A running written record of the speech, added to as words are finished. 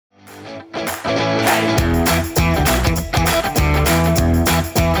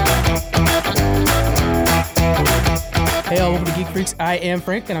Freaks. I am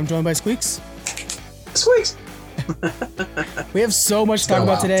Frank, and I'm joined by Squeaks. Squeaks! We have so much to talk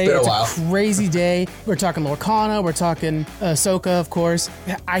about today. It's a crazy day. We're talking Lorcana. We're talking Ahsoka, of course.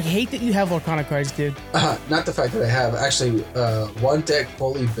 I hate that you have Lorcana cards, dude. Not the fact that I have actually one deck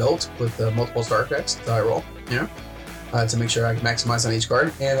fully built with multiple starter decks that I roll, to make sure I can maximize on each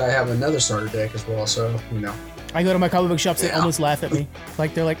card. And I have another starter deck as well, so, I go to my comic book shops, they almost laugh at me.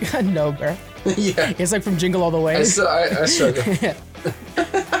 Like, they're like, no, bro. Yeah. It's like from Jingle All the Way. I struggle.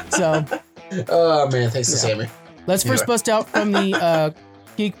 So. Oh, man, thanks to Sammy. Let's first bust out from the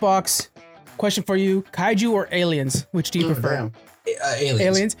Geek Box. Question for you: Kaiju or aliens? Which do you prefer?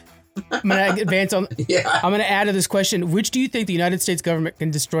 Aliens. I'm gonna advance on. Yeah. I'm gonna add to this question: which do you think the United States government can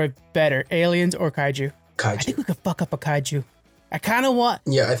destroy better, aliens or kaiju? Kaiju. I think we could fuck up a kaiju. I kind of want.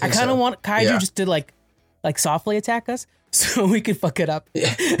 Yeah, I kind of want kaiju just to like softly attack us, so we could fuck it up. Yeah.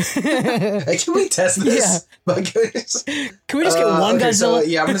 Hey, can we test this? Yeah. Can we just get one Godzilla? So,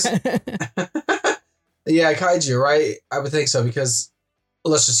 yeah, yeah, kaiju, right? I would think so because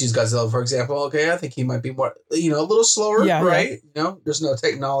let's just use Godzilla for example. Okay, I think he might be more, a little slower, right? Yeah. There's no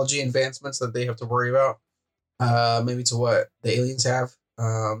technology advancements that they have to worry about. Maybe to what the aliens have.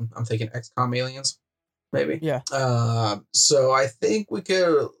 I'm thinking XCOM aliens, maybe. Yeah. So I think we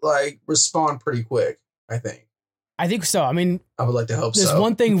could respond pretty quick. I think so. I mean, I would like to hope there's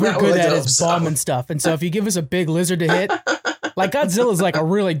one thing we're good at is bombing stuff, and so if you give us a big lizard to hit. Like Godzilla is like a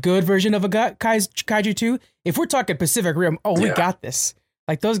really good version of a kaiju too. If we're talking Pacific Rim, we got this.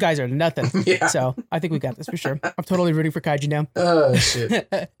 Like those guys are nothing. Yeah. So I think we got this for sure. I'm totally rooting for kaiju now. Oh shit,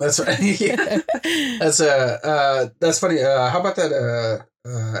 that's right. Yeah. That's funny. How about that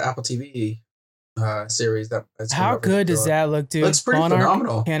Apple TV series? How good does that look, dude? Looks pretty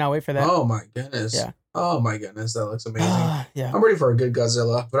phenomenal. Cannot wait for that. Oh my goodness. Yeah. Oh my goodness, that looks amazing. Yeah. I'm ready for a good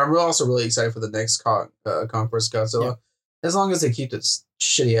Godzilla, but I'm also really excited for the next Conquest Godzilla. Yeah. As long as they keep this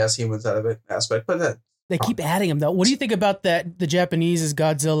shitty ass humans out of it aspect, but they keep adding them though. What do you think about that? The Japanese is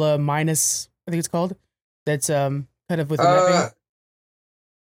Godzilla minus, I think it's called. That's kind of with the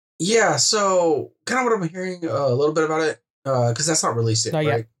yeah. So kind of what I'm hearing a little bit about it, because that's not released yet,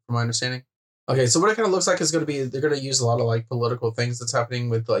 right? From my understanding. Okay, so what it kind of looks like is going to be they're going to use a lot of political things that's happening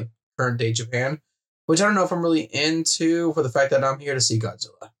with current day Japan, which I don't know if I'm really into for the fact that I'm here to see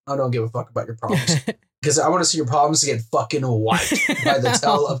Godzilla. I don't give a fuck about your problems. Because I want to see your problems get fucking wiped by the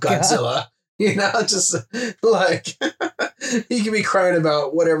tail of Godzilla. God. Just he can be crying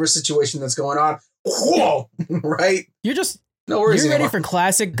about whatever situation that's going on. Whoa, right? You're just no worries. You're ready for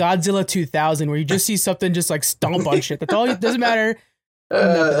classic Godzilla 2000, where you just see something just stomp on shit. That's all. It doesn't matter.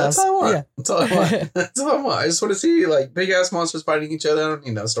 That's all I want. Yeah. That's all I want. That's all I want. I just want to see big ass monsters fighting each other. I don't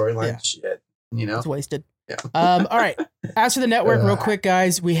need no storyline shit. It's wasted. Yeah. All right. As for the network, real quick,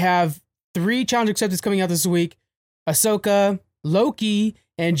 guys, we have 3 challenge acceptance coming out this week: Ahsoka, Loki,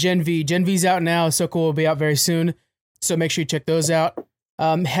 and Gen V. Gen V's out now. Ahsoka will be out very soon, so make sure you check those out.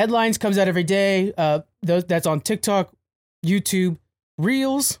 Headlines comes out every day. That's on TikTok, YouTube,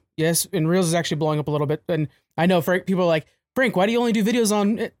 Reels. Yes, and Reels is actually blowing up a little bit. And I know people are like, Frank, why do you only do videos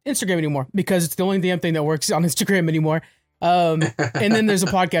on Instagram anymore? Because it's the only damn thing that works on Instagram anymore. And then there's a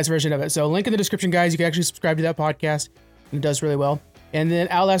podcast version of it. So link in the description, guys. You can actually subscribe to that podcast. It does really well. And then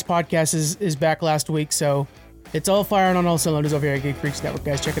Outlast Podcast is back last week, so it's all firing on all cylinders over here at Geek Freaks Network,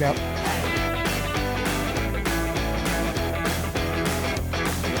 guys. Check it out.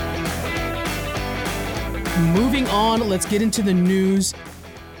 Moving on, let's get into the news.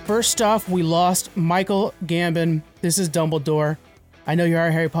 First off, we lost Michael Gambon. This is Dumbledore. I know you're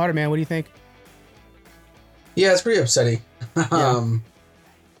a Harry Potter man. What do you think? Yeah, it's pretty upsetting. Yeah.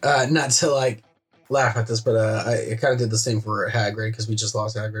 Not to laugh at this, but I kind of did the same for Hagrid because we just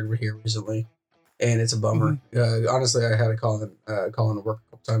lost Hagrid here recently, and it's a bummer. Mm-hmm. Honestly, I had to call in to work a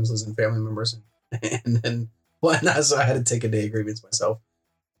couple times, losing family members, and then whatnot, so I had to take a day of grievance myself.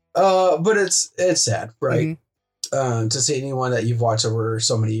 But it's sad, right? Mm-hmm. To see anyone that you've watched over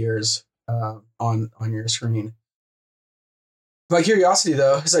so many years on your screen. My curiosity,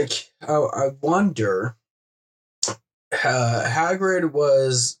 though, is I wonder. Hagrid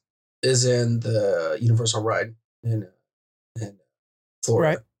is in the Universal ride in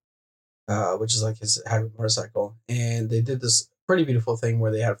Florida, right? Which is his Hagrid motorcycle, and they did this pretty beautiful thing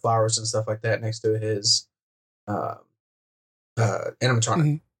where they had flowers and stuff like that next to his animatronic.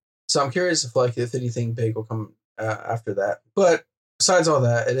 Mm-hmm. So I'm curious if anything big will come after that. But besides all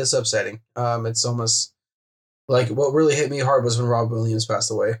that, it is upsetting. It's almost what really hit me hard was when Rob Williams passed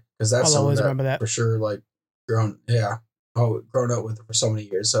away, because that's I'll always remember that for sure. Grown up with it for so many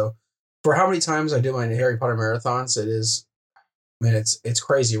years. So for how many times I do my Harry Potter marathons, it is, man, it's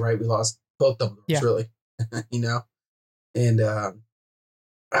crazy, right? We lost both of them, really, and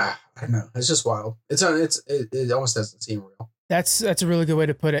I don't know. It's just wild. It almost doesn't seem real. That's a really good way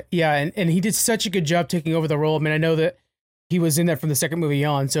to put it. Yeah, and he did such a good job taking over the role. I mean, I know that he was in that from the second movie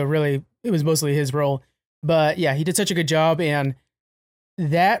on, so really it was mostly his role. But yeah, he did such a good job, and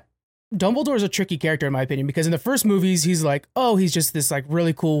that Dumbledore is a tricky character in my opinion, because in the first movies he's like, oh, he's just this like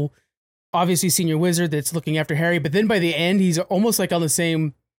really cool, obviously senior wizard that's looking after Harry. But then by the end, he's almost like on the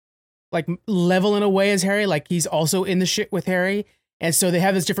same like level in a way as Harry. Like he's also in the shit with Harry, and so they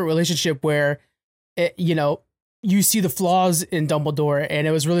have this different relationship where, you see the flaws in Dumbledore, and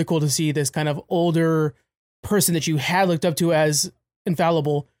it was really cool to see this kind of older person that you had looked up to as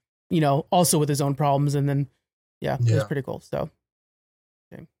infallible, also with his own problems. And then, it was pretty cool. So,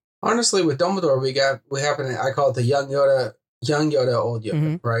 okay. Honestly, with Dumbledore, I call it the young Yoda, old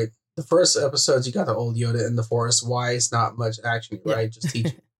Yoda, right? The first episodes, you got the old Yoda in the forest. Why? It's not much action, right? Just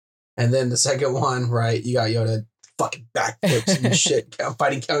teaching. And then the second one, right? You got Yoda fucking backflips and shit,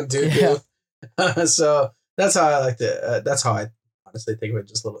 fighting Count Dooku. Yeah. So that's how I like to. That's how I honestly think of it.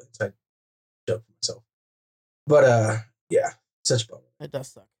 Just a little inside joke for myself. But such a bummer. It does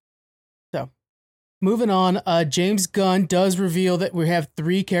suck. So, moving on. James Gunn does reveal that we have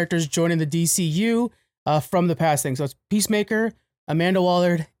 3 characters joining the DCU from the past thing. So it's Peacemaker, Amanda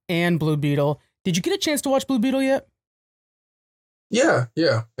Waller, and Blue Beetle. Did you get a chance to watch Blue Beetle yet? Yeah,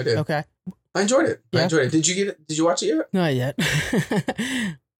 I did. Okay. I enjoyed it. Did you get it? Did you watch it yet? Not yet.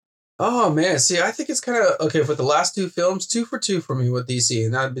 Oh man, see, I think it's kind of okay for the last 2 films, 2 for 2 for me with DC,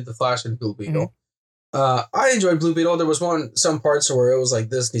 and that'd be The Flash and Blue Beetle. I enjoyed Blue Beetle. There was some parts where it was like,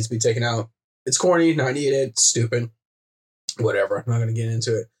 this needs to be taken out. It's corny, not needed, stupid, whatever. I'm not gonna get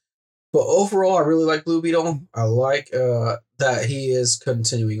into it. But overall, I really like Blue Beetle. I like that he is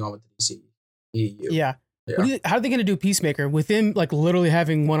continuing on with the DCEU. Yeah. How are they gonna do Peacemaker with him like literally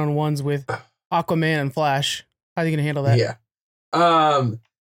having one-on-ones with Aquaman and Flash? How are they gonna handle that? Yeah.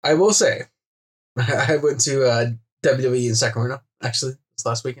 I will say, I went to WWE in Sacramento, actually, this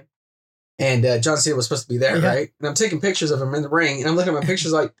last weekend. And John Cena was supposed to be there, right? And I'm taking pictures of him in the ring, and I'm looking at my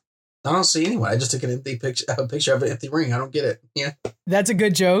pictures like, I don't see anyone. I just took a picture of an empty ring. I don't get it. Yeah. That's a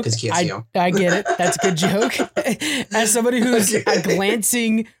good joke. Because you can't see him. I get it. That's a good joke. As somebody who's a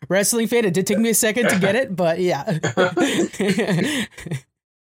glancing wrestling fan, it did take me a second to get it, but yeah.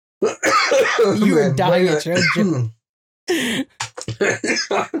 You were dying at your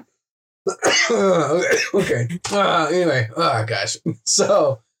okay. Anyway, oh gosh.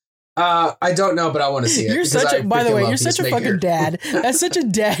 So, I don't know, but I want to see it. You're such a, by the way, you're such a fucking dad. That's such a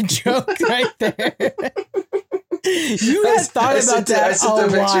dad joke right there. You had thought about that a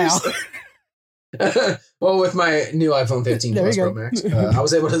while. Well, with my new iPhone 15 Plus Pro Max, I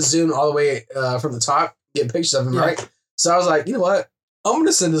was able to zoom all the way from the top, get pictures of him, right? So I was like, you know what? I'm going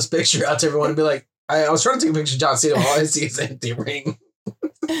to send this picture out to everyone and be like, I was trying to take a picture of John Cena. All I see is an empty ring.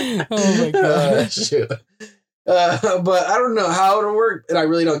 Oh my god! Shoot. But I don't know how it'll work, and I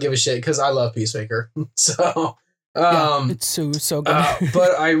really don't give a shit because I love Peacemaker. So, it's so good.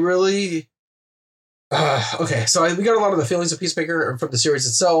 But I really, okay. So we got a lot of the feelings of Peacemaker from the series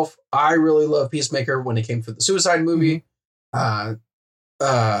itself. I really love Peacemaker when it came for the Suicide movie. And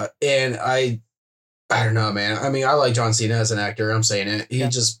I don't know, man. I mean, I like John Cena as an actor. I'm saying it. He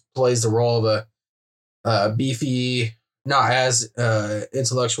just plays the role of a beefy, not as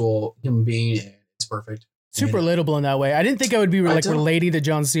intellectual human being, and it's perfect. Super relatable in that way. I didn't think I would be like relating to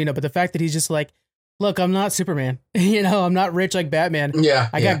John Cena, but the fact that he's just like, look, I'm not Superman. I'm not rich like Batman. Yeah.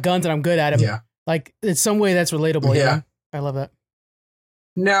 I got guns and I'm good at them. Yeah. Like, in some way that's relatable. Yeah. I love that.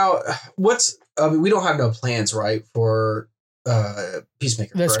 Now, we don't have no plans, right, for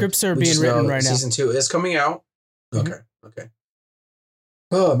Peacemaker. The scripts are being written right now. Season 2 is coming out. Okay. Okay.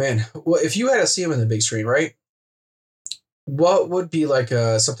 Oh, man. Well, if you had to see him in the big screen, right? What would be like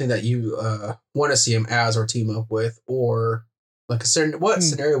something that you want to see him as or team up with, or like what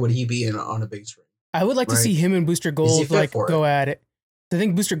scenario would he be in on a big screen? I would like to see him and Booster Gold like go at it. I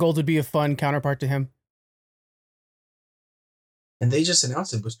think Booster Gold would be a fun counterpart to him. And they just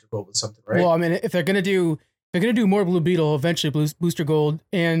announced that Booster Gold was something, right? Well, I mean, if they're gonna do more Blue Beetle, eventually Booster Gold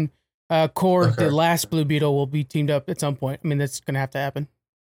and Cord, the last Blue Beetle, will be teamed up at some point. I mean, that's gonna have to happen.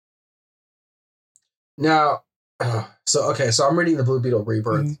 Now. So I'm reading the Blue Beetle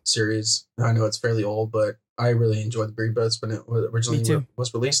Rebirth series. I know it's fairly old, but I really enjoyed the Rebirths when it originally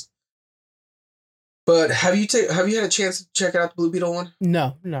was released. But have you had a chance to check out the Blue Beetle one?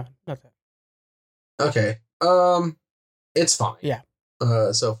 No, not that. Okay. It's fine. Yeah.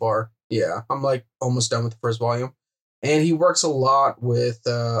 So far, yeah, I'm like almost done with the first volume, and he works a lot with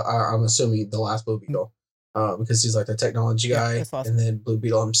I'm assuming the last Blue Beetle. Because he's like the technology guy, and then Blue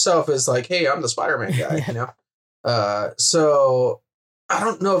Beetle himself is like, hey, I'm the Spider-Man guy, So I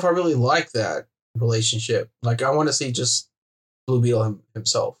don't know if I really like that relationship. Like, I want to see just Blue Beetle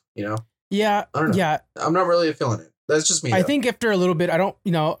himself, you know? Yeah. I don't know. Yeah. I'm not really feeling it. That's just me, I though. think after a little bit, I don't,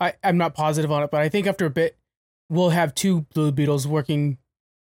 I'm not positive on it, but I think after a bit, we'll have two Blue Beetles working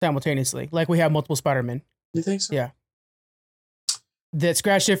simultaneously. Like we have multiple Spider-Men. You think so? Yeah. That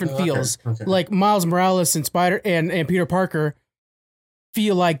scratch different feels. Okay. Like Miles Morales and and Peter Parker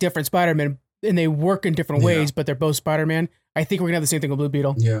feel like different Spider-Men and they work in different ways, but they're both Spider-Man. I think we're gonna have the same thing with Blue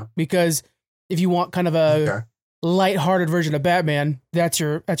Beetle. Yeah. Because if you want kind of a light-hearted version of Batman, that's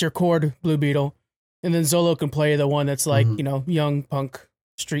your core Blue Beetle. And then Zolo can play the one that's like, young punk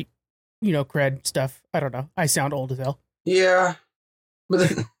street, cred stuff. I don't know. I sound old as hell. Yeah. But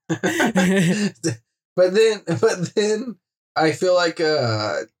then but then I feel like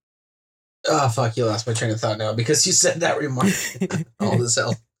oh fuck, you lost my train of thought now because you said that remark. Old as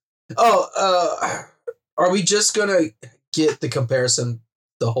hell. Are we just gonna get the comparison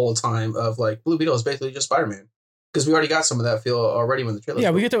the whole time of like Blue Beetle is basically just Spider-Man? Because we already got some of that feel already when the trailer.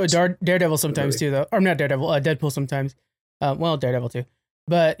 Yeah, we get that with Daredevil sometimes too, though. Or not Daredevil, Deadpool sometimes. Well, Daredevil too.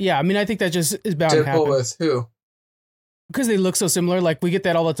 But yeah, I mean, I think that just is bound to happen. Deadpool with who? Because they look so similar. Like we get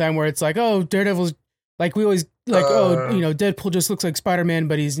that all the time, where it's like, oh, Daredevil's like we always like, Deadpool just looks like Spider-Man,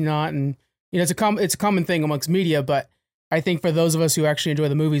 but he's not, and it's a common thing amongst media. But I think for those of us who actually enjoy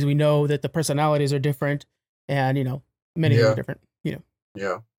the movies, we know that the personalities are different, and many of them are different. Yeah.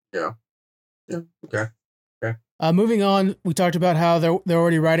 Okay. Moving on, we talked about how they're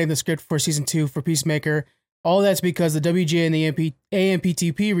already writing the script for season 2 for Peacemaker. All that's because the WGA and the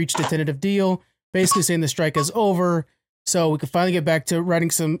AMPTP reached a tentative deal, basically saying the strike is over, so we can finally get back to writing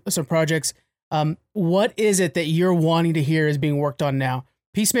some projects. What is it that you're wanting to hear is being worked on now?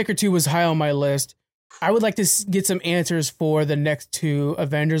 Peacemaker 2 was high on my list. I would like to get some answers for the next 2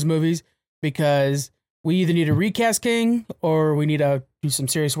 Avengers movies, because we either need to recast King or we need to do some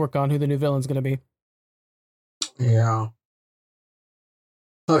serious work on who the new villain's going to be. Yeah.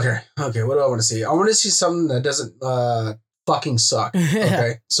 Okay. What do I want to see? I want to see something that doesn't fucking suck.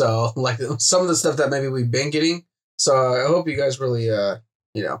 Okay. So like some of the stuff that maybe we've been getting. So I hope you guys really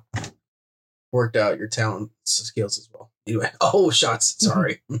worked out your talent skills as well. Anyway. Oh, shots.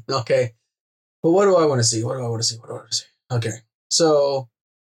 Sorry. Okay. But what do I want to see? Okay. So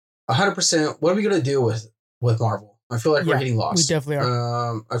 100%. What are we gonna do with Marvel? I feel like we're getting lost. We definitely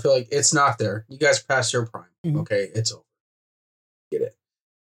are. I feel like it's not there. You guys passed your prime. Mm-hmm. Okay, it's over. Get it.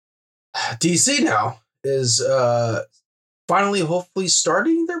 DC now is finally, hopefully,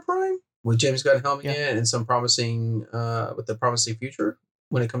 starting their prime with James Gunn helming it and some promising with the promising future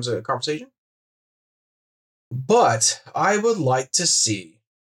when it comes to conversation. But I would like to see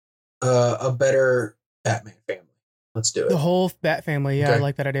a better Batman family. Let's do it. The whole Bat family. Yeah, okay. I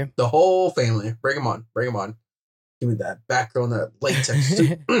like that idea. The whole family. Bring them on. Give me that background, that latex.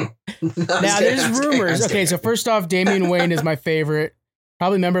 Now, there's rumors. Okay, so first off, Damian Wayne is my favorite,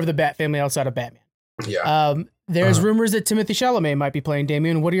 probably member of the Bat family outside of Batman. Yeah. There's rumors that Timothée Chalamet might be playing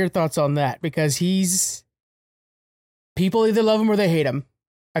Damian. What are your thoughts on that? Because people either love him or they hate him.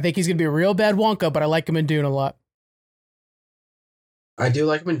 I think he's going to be a real bad Wonka, but I like him in Dune a lot. I do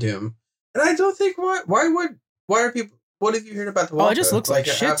like him in Dune. And I don't think, why are people, what have you heard about the Wonka? Oh, it just looks like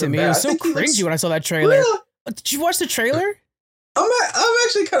shit to me. It was so cringy when I saw that trailer. Really? Did you watch the trailer? I'm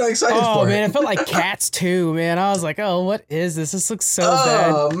actually kind of excited for it. Oh, man, it felt like Cats too, man. I was like, oh, what is this? This looks so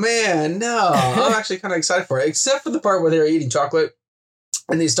bad. Oh, man, no. I'm actually kind of excited for it, except for the part where they were eating chocolate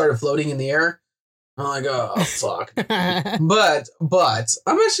and they started floating in the air. I'm like, oh, fuck. but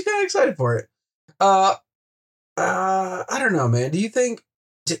I'm actually kind of excited for it. I don't know, man. Do you think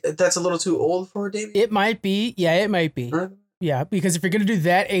that's a little too old for a Damian? It might be. Yeah, it might be. Right? Yeah, because if you're going to do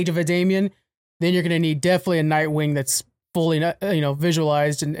that age of a Damian, then you're going to need definitely a Nightwing that's fully,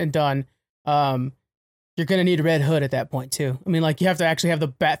 visualized and done. You're going to need a Red Hood at that point too. I mean, like you have to actually have the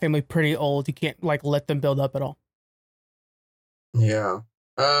Bat family pretty old. You can't like let them build up at all. Yeah.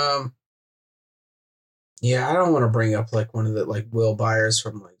 Yeah, I don't want to bring up like one of the like Will Byers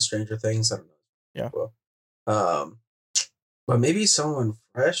from like Stranger Things. I don't know. Yeah. Well, but maybe someone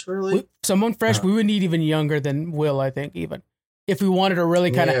fresh, really. Someone fresh. We would need even younger than Will, I think, even. If we wanted to really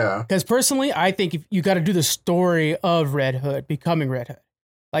kind of, because personally, I think if you got to do the story of Red Hood becoming Red Hood,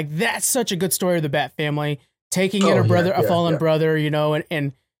 like that's such a good story of the Bat family taking in a fallen brother,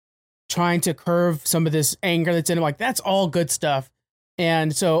 and trying to curve some of this anger that's in him. Like that's all good stuff.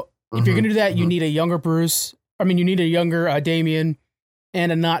 And so if you're gonna do that, you need a younger Bruce. I mean, you need a younger Damian,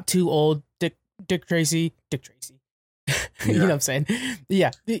 and a not too old Dick Tracy. You know what I'm saying?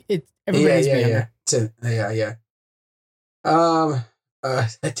 Yeah, everybody's yeah.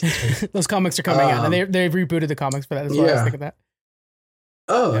 Those comics are coming out, and they've rebooted the comics for that as well. I was thinking that.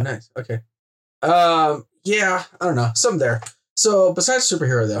 Oh, nice. Okay. Yeah, I don't know. Something there. So besides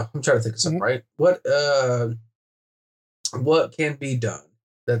superhero, though, I'm trying to think of something. Right? What can be done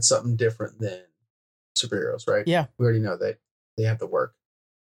that's something different than superheroes? Right? Yeah. We already know that they have to work.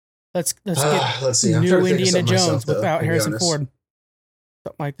 Let's see. I'm new Indiana Jones without Harrison Ford.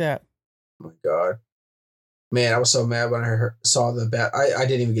 Something like that. Oh my God. Man, I was so mad when I saw the bad. I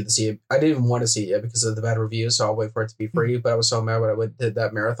didn't even get to see it. I didn't even want to see it yet because of the bad reviews, so I'll wait for it to be free. But I was so mad when I did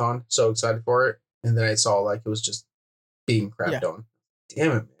that marathon. So excited for it. And then I saw like it was just being crapped on.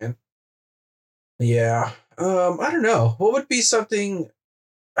 Damn it, man. Yeah. I don't know. What would be something...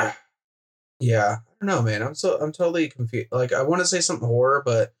 yeah. I don't know, man. I'm totally confused. Like, I want to say something horror,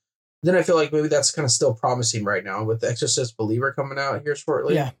 but then I feel like maybe that's kind of still promising right now with The Exorcist Believer coming out here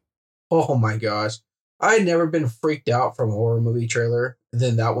shortly. Yeah. Oh my gosh. I had never been freaked out from a horror movie trailer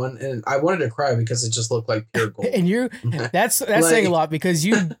than that one. And I wanted to cry because it just looked like pure gold. And that's like, saying a lot because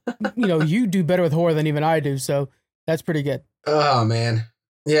you do better with horror than even I do. So that's pretty good. Oh man.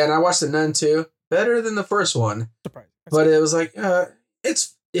 Yeah. And I watched The Nun too. Better than the first one. Surprise. But it was like,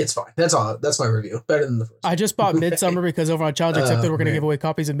 it's fine. That's all. That's my review. Better than the first. I just bought Midsummer because over on Challenge Accepted, we're going to give away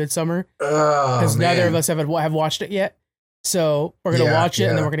copies of Midsummer. Because neither of us have watched it yet. So we're going to watch it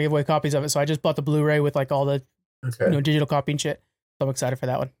and then we're going to give away copies of it. So I just bought the Blu-ray with like all the digital copy and shit. So I'm excited for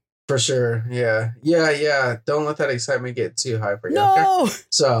that one. For sure. Yeah. Don't let that excitement get too high for you. No. Okay?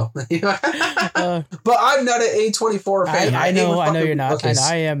 So, but I'm not an A24 fan. I know you're not. Okay.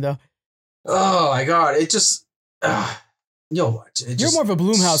 I am though. Oh my God. It just, you'll watch it. You're more of a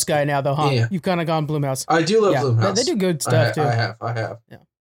Blumhouse guy now though, huh? Yeah. You've kind of gone Blumhouse. I do love Blumhouse. They do good stuff too. I have. Yeah.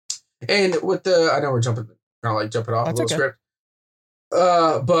 And with I know we're jumping off a little script.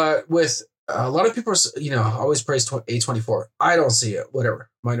 But with a lot of people, always praise A24. I don't see it. Whatever.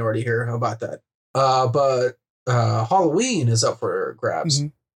 Minority here. How about that? But Halloween is up for grabs.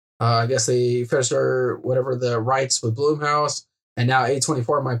 I guess they finished whatever the rights with Blumhouse, and now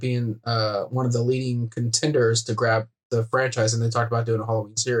A24 might be in one of the leading contenders to grab the franchise, and they talked about doing a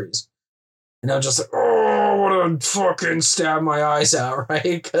Halloween series. And I'm just like, oh, I want to fucking stab my eyes out, right?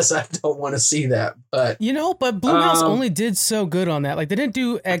 Because I don't want to see that. But but Blumhouse only did so good on that. Like, they didn't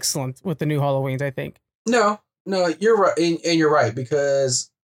do excellent with the new Halloweens, I think. No, you're right. And you're right, because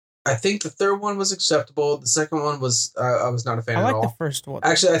I think the third one was acceptable. The second one was, I was not a fan at all. I like the first one.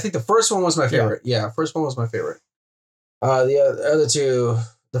 Actually, I think the first one was my favorite. Yeah, first one was my favorite. The other two,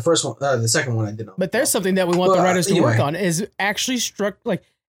 the second one I didn't know. But there's something that we want the writers to work on, is actually struck like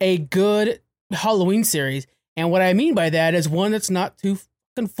a good Halloween series. And what I mean by that is one that's not too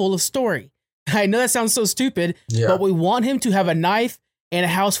fucking full of story. I know that sounds so stupid, but we want him to have a knife and a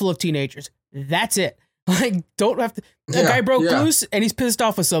house full of teenagers. That's it. Like, don't have to. That guy broke loose and he's pissed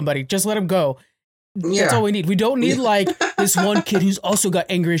off with somebody. Just let him go. That's all we need. We don't need like this one kid who's also got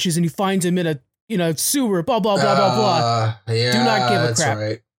anger issues and he finds him in a sewer. Blah blah blah blah blah. Yeah, do not give a crap.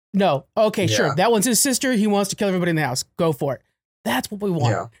 Right. No. Okay, sure. That one's his sister. He wants to kill everybody in the house. Go for it. That's what we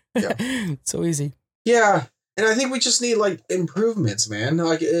want. Yeah. So easy. Yeah. And I think we just need like improvements, man.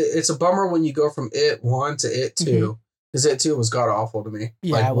 Like it's a bummer when you go from It 1 to It 2, because It 2 was god awful to me.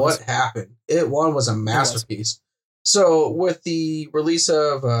 Yeah, like what happened? It 1 was a masterpiece. So with the release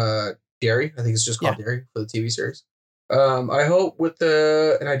of Derry, I think it's just called Derry for the TV series. I hope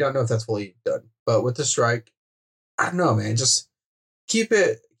and I don't know if that's fully done, but with the strike, I don't know, man. Just keep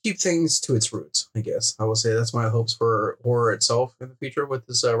things to its roots, I guess. I will say that's my hopes for horror itself in the future with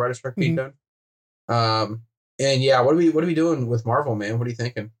this writer's strike being done. And yeah, what are we doing with Marvel, man? What are you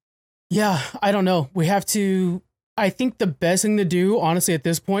thinking? Yeah, I don't know. We have to. I think the best thing to do, honestly, at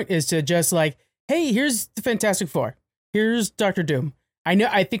this point, is to just like, hey, here's the Fantastic Four. Here's Doctor Doom.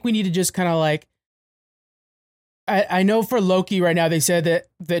 I think we need to just kind of like. I know for Loki right now, they said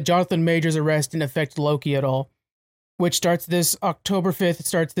that Jonathan Major's arrest didn't affect Loki at all, which starts this October 5th. It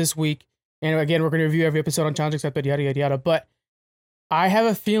starts this week. And again, we're going to review every episode on Challenge Accepted, yada, yada, yada. But I have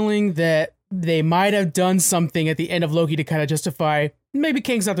a feeling that they might have done something at the end of Loki to kind of justify maybe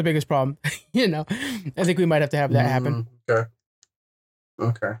King's not the biggest problem. I think we might have to have that happen.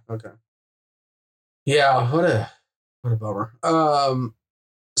 Okay. Yeah, what a bummer.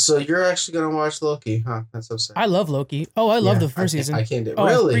 So you're actually gonna watch Loki, huh? That's so sad. I love Loki. Oh, I love the first season. I can't do it.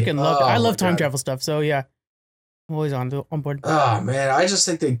 Really? I freaking love it. I love time travel stuff. So yeah, I'm always on board. Oh man, I just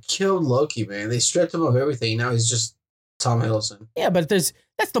think they killed Loki, man. They stripped him of everything. Now he's just Tom Hiddleston. Yeah, but that's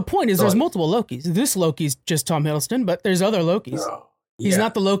the point. There's multiple Lokis. This Loki's just Tom Hiddleston, but there's other Lokis. Oh, yeah. He's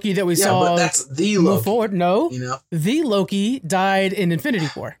not the Loki that we saw. But that's the Loki. Move forward. No, the Loki died in Infinity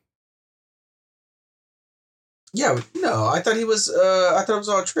War. Yeah, no, I thought he was. I thought it was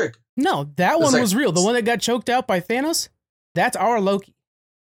all a trick. No, that one was real. The one that got choked out by Thanos, that's our Loki.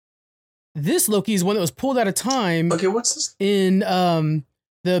 This Loki is one that was pulled out of time. Okay, what's this? In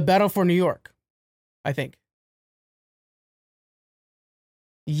the Battle for New York, I think.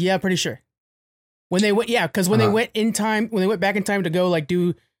 Yeah, pretty sure. When they went, because when they went in time, when they went back in time to go like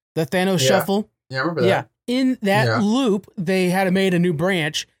do the Thanos shuffle. Yeah, I remember that. Yeah, in that loop, they had made a new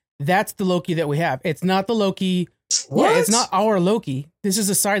branch. That's the Loki that we have. It's not the Loki. What? Yeah, it's not our Loki. This is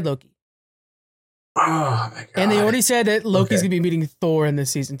a side Loki. Oh my god! And they already said that Loki's gonna be meeting Thor in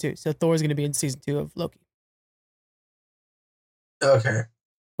this season 2. So Thor's gonna be in season 2 of Loki. Okay.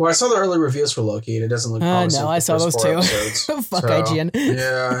 Well, I saw the early reviews for Loki, and it doesn't look promising. No, I saw those too. Fuck IGN.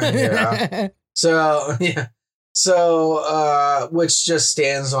 Yeah. So, which just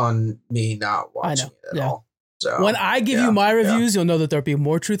stands on me not watching it at all. So when I give you my reviews, you'll know that they'll be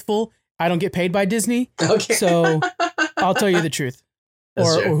more truthful. I don't get paid by Disney, so I'll tell you the truth,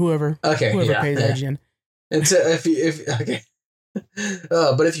 or whoever pays IGN. It's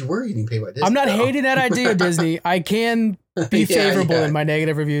but if you were getting paid by Disney, I'm not hating that idea, Disney. I can be favorable in my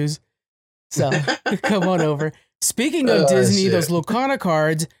negative reviews, so come on over. Speaking of Disney, those Lorcana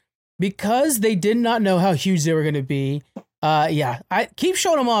cards, because they did not know how huge they were going to be. I keep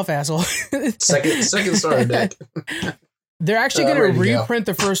showing them off, asshole. second starter deck. They're actually going to reprint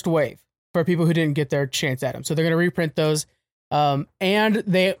the first wave for people who didn't get their chance at them. So they're going to reprint those. So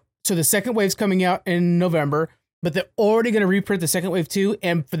the second wave's coming out in November, but they're already going to reprint the second wave too.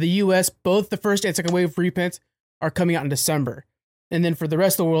 And for the US, both the first and second wave reprints are coming out in December. And then for the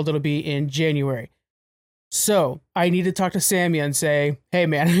rest of the world, it'll be in January. So I need to talk to Sammy and say, hey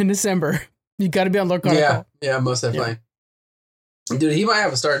man, in December, you got to be on Lorcana. Yeah, most definitely. Yeah. Dude, he might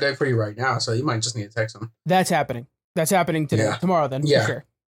have a starter deck for you right now, so you might just need to text him. That's happening. That's happening today, tomorrow then, for sure.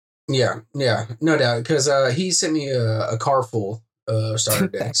 Yeah, no doubt. Because he sent me a car full of starter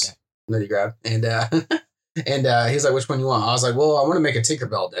decks that he grabbed, and he's like, "Which one you want?" I was like, "Well, I want to make a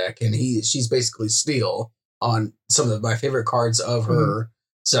Tinkerbell deck," and she's basically steel on some of my favorite cards of her,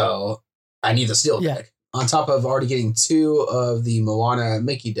 so I need the steel deck. On top of already getting 2 of the Moana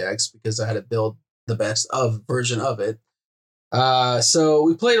Mickey decks because I had to build the best of version of it. So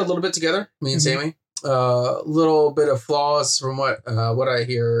we played a little bit together, me and Sammy. Little bit of flaws from what I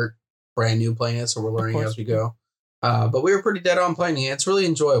hear, brand new playing it, so we're learning as we go. But we were pretty dead on playing it. It's really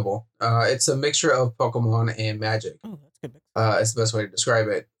enjoyable. It's a mixture of Pokemon and Magic. Oh, that's good. It's the best way to describe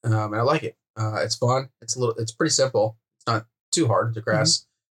it, and I like it. It's fun. It's pretty simple. It's not too hard to grasp.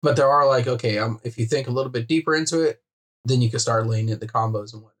 But there are if you think a little bit deeper into it, then you can start laying in the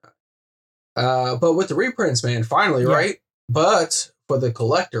combos and whatnot. But with the reprints, man, finally, right? But for the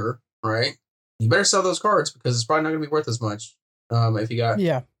collector, right? You better sell those cards because it's probably not going to be worth as much if you got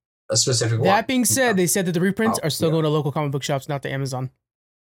a specific one. That being said, they said that the reprints are still going to local comic book shops, not to Amazon.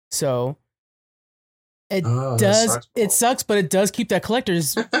 So it sucks, but it does keep that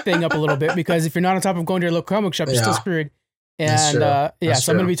collector's thing up a little bit because if you're not on top of going to your local comic book shop, you're still screwed. And so I'm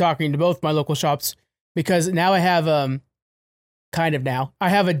going to be talking to both my local shops because now I have I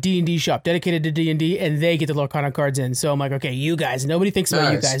have a D&D shop dedicated to D&D and they get the Lorcana cards in. So I'm like, okay, you guys, nobody thinks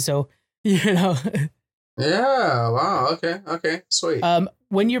about you guys. So, Yeah, wow. Okay, sweet.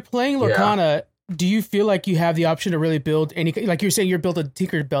 When you're playing Lorcana, do you feel like you have the option to really build any, like you're saying you're built a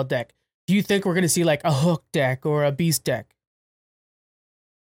Tinkerbell deck. Do you think we're going to see like a Hook deck or a Beast deck?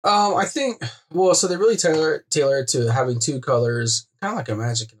 I think, so they really tailor it to having 2 colors, kind of like a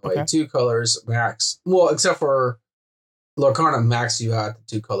Magic in a way, 2 colors max. Well, except for Lorcana max you out the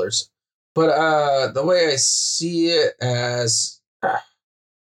 2 colors. But the way I see it as,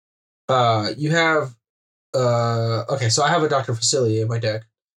 you have, so I have a Dr. Facilier in my deck,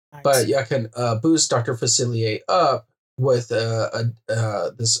 but I can boost Dr. Facilier up with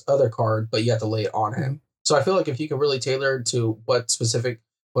this other card, but you have to lay it on him. So I feel like if you can really tailor it to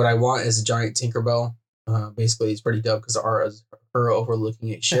what I want is a giant Tinkerbell. Basically, it's pretty dope because the art is her overlooking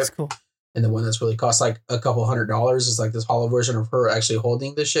a ship. That's cool. And the one that's really costs like a couple $100 is like this hollow version of her actually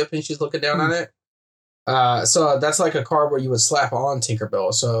holding the ship and she's looking down on it. So that's like a card where you would slap on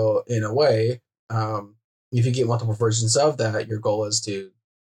Tinkerbell. So in a way, if you get multiple versions of that, your goal is to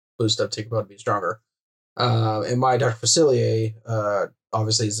boost up Tinkerbell to be stronger. And my Dr. Facilier,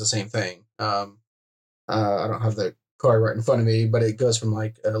 obviously is the same thing. I don't have the card right in front of me, but it goes from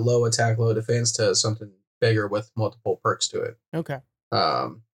like a low attack, low defense to something bigger with multiple perks to it. Okay.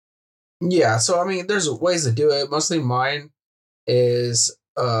 So I mean, there's ways to do it. Mostly mine is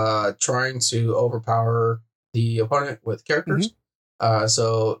trying to overpower the opponent with characters.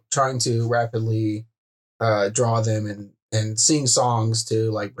 So trying to rapidly draw them and sing songs to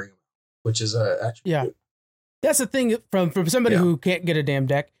like bring them, which is a attribute. That's the thing from somebody who can't get a damn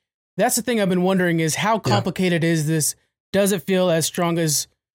deck. That's the thing I've been wondering is how complicated is this? Does it feel as strong as,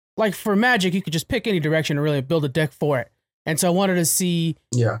 like for Magic, you could just pick any direction and really build a deck for it. And so I wanted to see,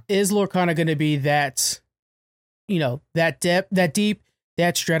 is Lorcana going to be that, that deep,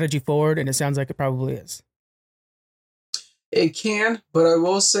 that strategy forward? And it sounds like it probably is. It can, but I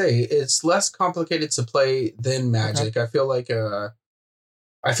will say it's less complicated to play than Magic. Okay. I feel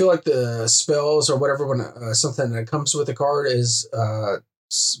like the spells or whatever, when something that comes with a card is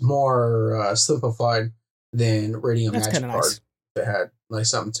more simplified than reading a Magic card. Nice. If it had like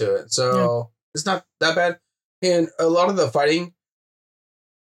something to it, so it's not that bad. And a lot of the fighting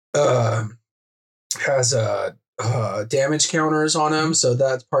has damage counters on them, so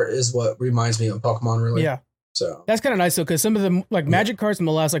that part is what reminds me of Pokemon, really. Yeah. So that's kind of nice though, because some of the Magic cards in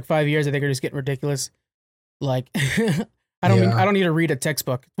the last 5 years, I think, are just getting ridiculous. Like, I don't need to read a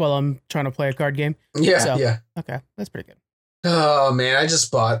textbook while I'm trying to play a card game. Yeah. Okay, that's pretty good. Oh man, I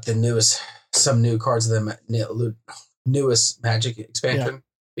just bought some new cards of the newest Magic expansion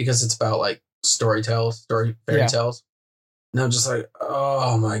because it's about like fairy tales, and I'm just like,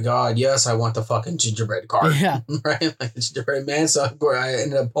 oh my god, yes, I want the fucking gingerbread card, right, like the gingerbread man. So I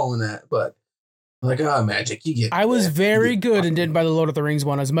ended up pulling that, but I'm like, oh, Magic, you get. I was very good and didn't buy the Lord of the Rings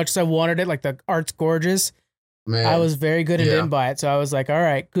one as much as I wanted it. Like the art's gorgeous. Man, I was very good and didn't buy it, so I was like, all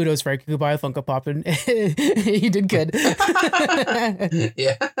right, kudos, Frank, you could buy a Funko Pop, and you did good.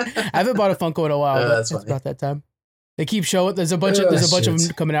 Yeah, I haven't bought a Funko in a while, but it's about that time. They keep showing. There's a bunch of them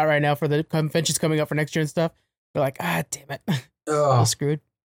coming out right now for the conventions coming up for next year and stuff. They're like, damn it, I'm screwed.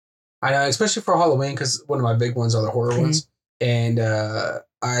 I know, especially for Halloween, because one of my big ones are the horror ones, and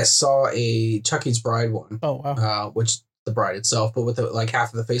I saw a Chucky's Bride one. Oh wow! Which the bride itself, but with like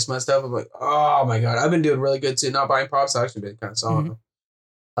half of the face messed up. I'm like, oh my god, I've been doing really good too, not buying props. I actually been kind of selling them.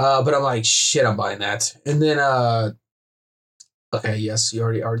 But I'm like, shit, I'm buying that. And then okay, yes, you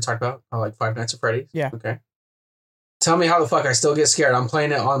already talked about like Five Nights at Freddy's. Yeah. Okay. Tell me how the fuck I still get scared. I'm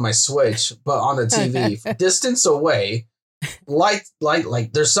playing it on my Switch, but on the TV, distance away, like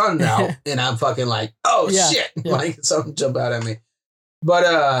there's sun out, and I'm fucking like, oh shit, like something jump out at me.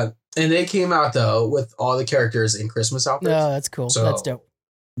 But and they came out though with all the characters in Christmas outfits. Oh, that's cool. So that's dope.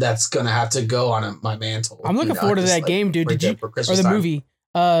 That's gonna have to go on my mantle. I'm looking forward to that game, dude. Did you or the movie?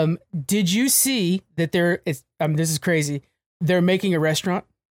 Did you see that there is? This is crazy. They're making a restaurant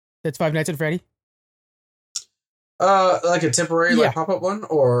that's Five Nights at Freddy. Like a temporary like pop-up one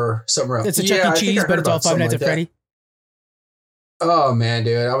or somewhere else. It's a Chuck E. Cheese, but it's all Five Nights at Freddy. Oh man,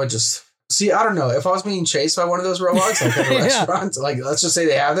 dude, I would just see. I don't know if I was being chased by one of those robots, like at a restaurant. Like, let's just say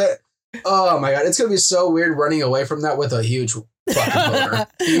they have it. Oh my god, it's gonna be so weird running away from that with a huge fucking motor.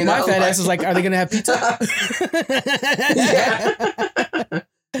 You know? My fat ass is like, are they gonna have pizza?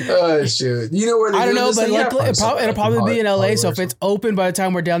 Oh shoot! You know where I don't know, but it'll probably be in LA. So if it's open by the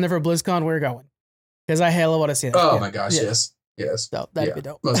time we're down there for BlizzCon, we're going. Because I hella want to see it. Oh my gosh, yes. So that'd be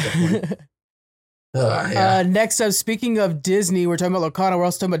dope. Most definitely. Next up, speaking of Disney, we're talking about Lorcana. We're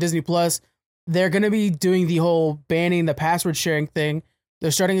also talking about Disney Plus. They're going to be doing the whole banning the password sharing thing.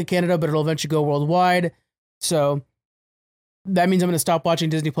 They're starting in Canada, but it'll eventually go worldwide. So that means I'm going to stop watching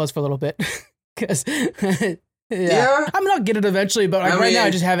Disney Plus for a little bit. Because I'm not get it eventually, but right now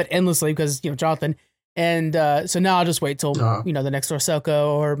I just have it endlessly because Jonathan. And so now I'll just wait till the next Ahsoka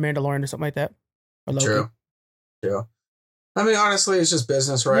or Mandalorian or something like that. True. I mean, honestly, it's just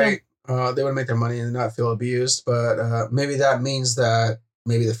business, right? Yeah. They want to make their money and not feel abused, but maybe that means that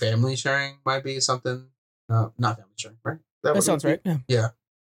maybe the family sharing might be something. Not family sharing, right? That sounds right. Yeah,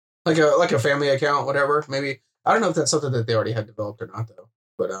 like a family account, whatever. Maybe I don't know if that's something that they already had developed or not, though.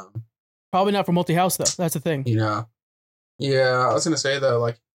 But probably not for multi-house though. That's the thing. Yeah, I was gonna say though,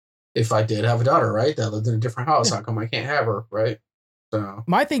 like if I did have a daughter, right, that lived in a different house, how come I can't have her, right? So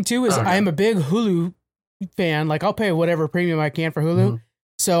my thing too is I am a big Hulu fan. Like I'll pay whatever premium I can for Hulu. Mm-hmm.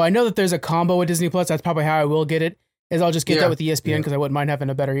 So I know that there's a combo with Disney Plus. That's probably how I will get it. Is I'll just get that with ESPN because I wouldn't mind having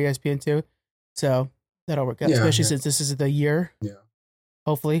a better ESPN too. So that'll work out, especially since this is the year. Yeah.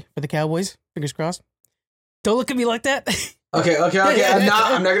 Hopefully for the Cowboys. Fingers crossed. Don't look at me like that. Okay. I'm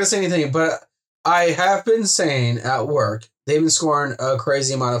not gonna say anything, but I have been saying at work they've been scoring a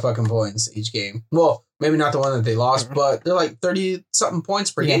crazy amount of fucking points each game. Well, maybe not the one that they lost, but they're like 30 something points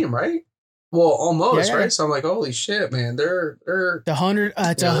per game, right? Well, almost, right? So I'm like, holy shit, man! They're the 100.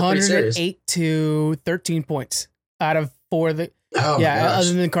 It's 108 to 13 points out of four. Other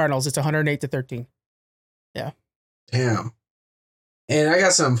than Cardinals, it's 108 to 13. Yeah. Damn. And I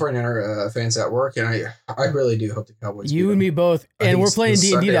got some 49er fans at work, and I really do hope the Cowboys. You and me both, and we're playing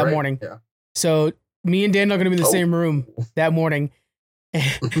D&D that morning. Yeah. So me and Dan are going to be in the same room that morning.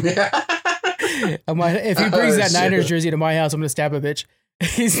 If he brings that Niners jersey to my house, I'm gonna stab a bitch.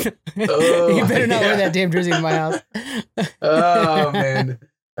 You better not wear that damn jersey in my house. Oh man,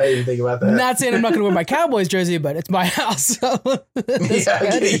 I didn't even think about that. Not saying I'm not gonna wear my Cowboys jersey, but it's my house. So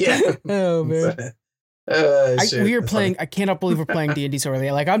yeah. Oh man. We are playing. I cannot believe we're playing D&D so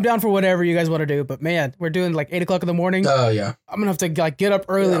early. Like, I'm down for whatever you guys want to do, but man, we're doing like 8 o'clock in the morning. Oh yeah. I'm gonna have to like get up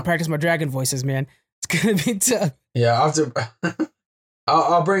early to practice my dragon voices, man. It's gonna be tough. Yeah, I'll have to.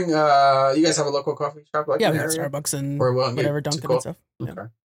 I'll bring. You guys have a local coffee shop? Like we got Starbucks and whatever, Dunkin' and stuff. Okay. Yeah.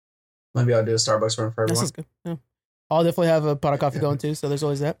 Maybe I'll do a Starbucks run for everyone. This is good. Yeah. I'll definitely have a pot of coffee going too. So there's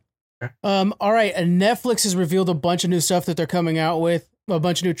always that. Okay. All right. Netflix has revealed a bunch of new stuff that they're coming out with. A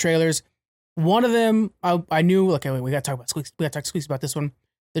bunch of new trailers. One of them, I knew. Okay, wait, we got to talk about Squeaks. We got to talk to Squeaks about this one.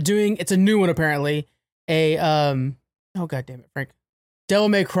 They're doing. It's a new one apparently. Oh god damn it, Frank. Devil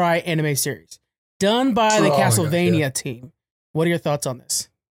May Cry anime series done by the Castlevania team. What are your thoughts on this?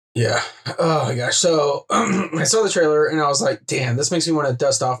 Yeah. Oh my gosh. So I saw the trailer and I was like, damn, this makes me want to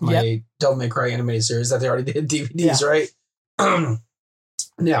dust off my Devil May Cry animated series that they already did DVDs, right?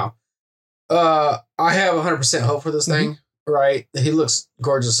 Now, I have 100% hope for this thing, right? He looks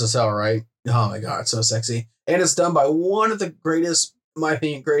gorgeous as hell, right? Oh my God, so sexy. And it's done by one of the greatest, in my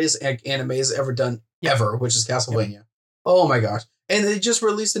opinion, greatest animes ever done ever, which is Castlevania. Yep. Oh my gosh. And they just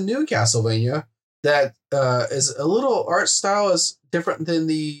released a new Castlevania that is a little art style is different than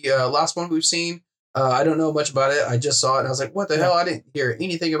the last one we've seen. I don't know much about it. I just saw it and I was like, what the hell? I didn't hear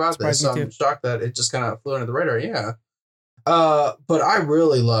anything about this. So I'm shocked that it just kind of flew under the radar. Yeah. But I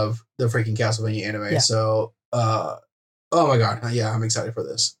really love the freaking Castlevania anime. Yeah. So, oh my God. Yeah, I'm excited for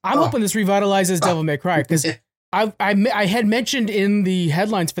this. I'm hoping this revitalizes Devil May Cry because I had mentioned in the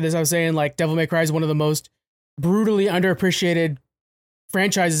headlines for this, I was saying like Devil May Cry is one of the most brutally underappreciated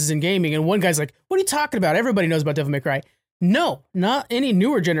franchises in gaming. And one guy's like, what are you talking about? Everybody knows about Devil May Cry. No, not any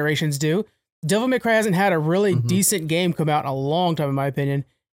newer generations do. Devil May Cry hasn't had a really decent game come out in a long time, in my opinion.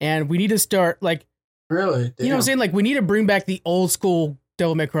 And we need to start like, really? Damn. You know what I'm saying? Like we need to bring back the old school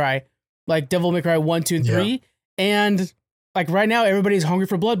Devil May Cry, like Devil May Cry 1, 2, and 3. Yeah. And like right now, everybody's hungry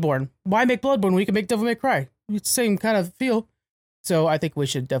for Bloodborne. Why make Bloodborne when we can make Devil May Cry? It's the same kind of feel. So I think we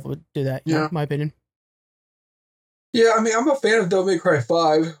should definitely do that, in my opinion. Yeah, I mean, I'm a fan of Devil May Cry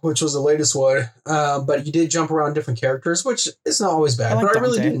 5, which was the latest one. But you did jump around different characters, which is not always bad. But I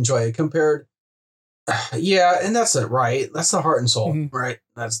really did enjoy it compared. Yeah, and that's it, right? That's the heart and soul, right?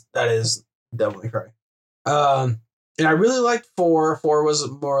 That is Devil May Cry. And I really liked 4. 4 was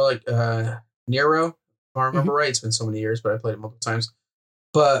more like Nero, if I remember right. It's been so many years, but I played it multiple times.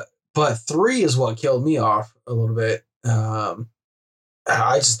 But 3 is what killed me off a little bit.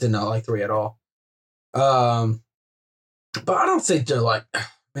 I just did not like 3 at all. But I don't think they're like,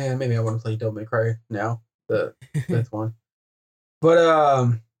 man, maybe I want to play Devil May Cry now, the 5th one.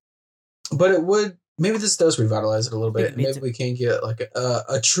 But it would, maybe this does revitalize it a little bit. Maybe we can get like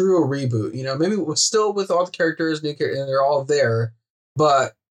a true reboot, you know, maybe we're still with all the characters, new characters, and they're all there,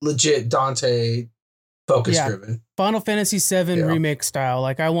 but legit Dante focus driven. Final Fantasy VII remake style.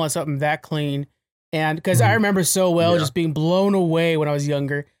 Like I want something that clean. And because I remember so well just being blown away when I was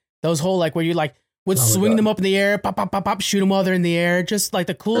younger. Those whole like where you like would swing them up in the air, pop, pop, pop, pop, shoot them while they're in the air. Just like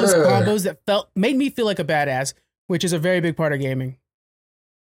the coolest combos that made me feel like a badass, which is a very big part of gaming.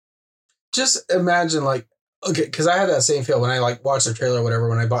 Just imagine like, okay, because I had that same feel when I like watched the trailer or whatever.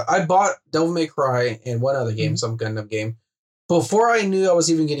 When I bought Devil May Cry and one other game, some Gundam game, before I knew I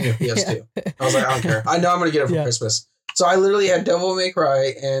was even getting a PS2. I was like, I don't care. I know I'm gonna get it for Christmas. So I literally had Devil May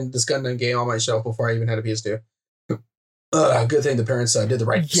Cry and this Gundam game on my shelf before I even had a PS2. Good thing the parents did the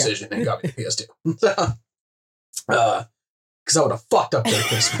right decision and got me the PS2. Because I would have fucked up their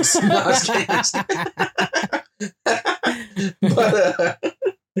Christmas. No, I was kidding.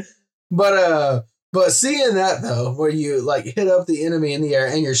 But seeing that though, where you like hit up the enemy in the air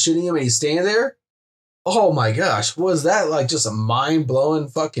and you're shooting him and he's standing there, oh my gosh, was that like just a mind blowing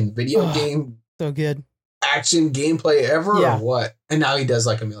fucking video game? So good. Action gameplay ever or what? And now he does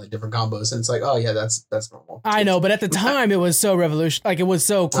like a million different combos and it's like, oh yeah, that's normal. I know, but at the time it was so revolutionary. Like it was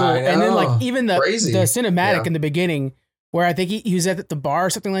so cool. And then like even the cinematic in the beginning where I think he was at the bar or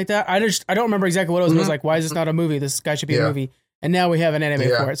something like that. I don't remember exactly what it was. But I was like, why is this not a movie? This guy should be a movie. And now we have an anime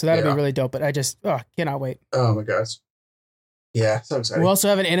for it. So that'll be really dope. But I just cannot wait. Oh my gosh. Yeah, so exciting. We also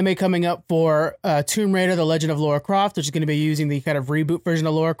have an anime coming up for Tomb Raider, The Legend of Lara Croft, which is going to be using the kind of reboot version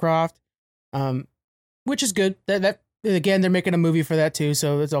of Lara Croft. Which is good. That again, they're making a movie for that too,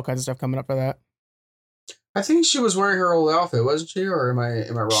 so there's all kinds of stuff coming up for that. I think she was wearing her old outfit, wasn't she? Or am I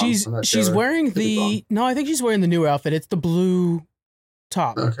wrong? She's wearing I think she's wearing the new outfit. It's the blue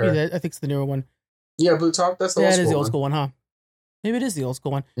top. Okay. I think it's the newer one. Yeah, blue top. That's the old school one. That is the old school one, huh? Maybe it is the old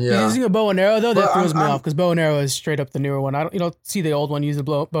school one. Yeah. He's using a bow and arrow though. That But throws me off because bow and arrow is straight up the newer one. You don't see the old one use the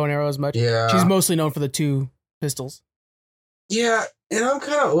bow and arrow as much. Yeah. She's mostly known for the 2 pistols. Yeah, and I'm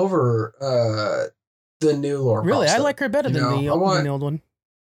kind of over the new Lara Croft. Really, I stuff. like her better than the old one.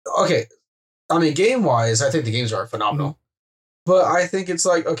 Okay, I mean, game wise, I think the games are phenomenal. But I think it's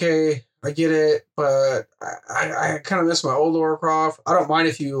like, okay, I get it, but I kind of miss my old Lara Croft. I don't mind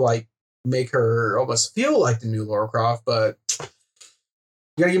if you like make her almost feel like the new Lara Croft, but you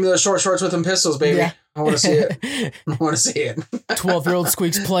gotta give me those short shorts with them pistols, baby. Yeah. I want to see it. I want to see it. 12-year-old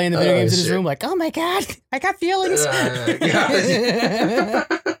Squeaks playing the video games in his room like, oh my God, I got feelings. Look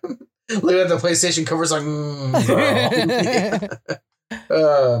at the PlayStation covers like,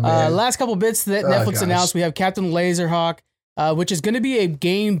 girl. Last couple bits that Netflix announced, we have Captain Laserhawk, which is going to be a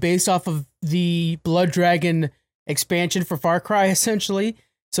game based off of the Blood Dragon expansion for Far Cry, essentially.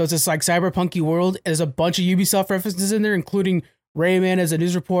 So it's this like cyberpunky world. There's a bunch of Ubisoft references in there, including Rayman as a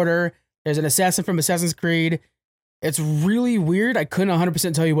news reporter. There's an assassin from Assassin's Creed. It's really weird. I couldn't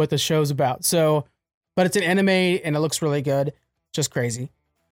 100% tell you what the show's about. So, but it's an anime and it looks really good. Just crazy.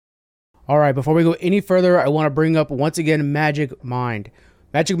 All right, before we go any further, I want to bring up once again Magic Mind.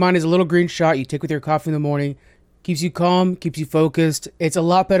 Magic Mind is a little green shot you take with your coffee in the morning. Keeps you calm, keeps you focused. It's a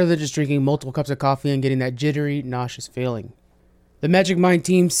lot better than just drinking multiple cups of coffee and getting that jittery, nauseous feeling. The Magic Mind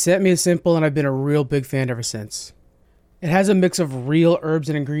team sent me a sample and I've been a real big fan ever since. It has a mix of real herbs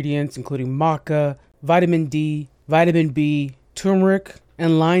and ingredients, including maca, vitamin D, vitamin B, turmeric,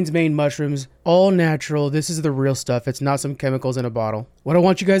 and lion's mane mushrooms, all natural. This is the real stuff. It's not some chemicals in a bottle. What I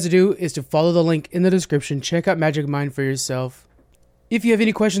want you guys to do is to follow the link in the description. Check out Magic Mind for yourself. If you have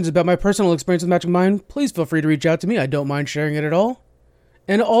any questions about my personal experience with Magic Mind, please feel free to reach out to me. I don't mind sharing it at all.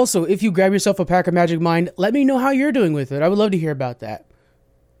 And also, if you grab yourself a pack of Magic Mind, let me know how you're doing with it. I would love to hear about that.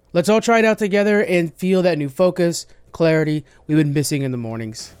 Let's all try it out together and feel that new focus, clarity we've been missing in the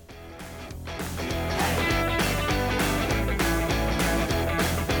mornings.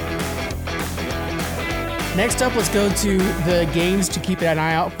 Next up, let's go to the games to keep an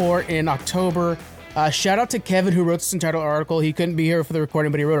eye out for in October. Shout out to Kevin who wrote this entitled article. He couldn't be here for the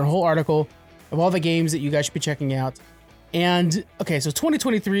recording, but he wrote a whole article of all the games that you guys should be checking out. And okay, so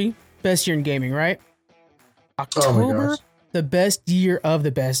 2023, best year in gaming, right? October, the best year of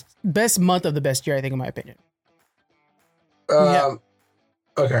the best month of the best year, I think, in my opinion.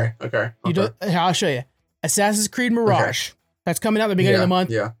 Okay. I'll show you. Assassin's Creed Mirage. Okay. That's coming out at the beginning of the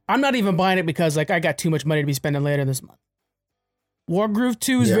month. Yeah. I'm not even buying it because like I got too much money to be spending later this month. Wargroove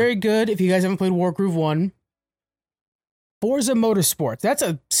 2 is very good if you guys haven't played Wargroove 1. Forza Motorsports. That's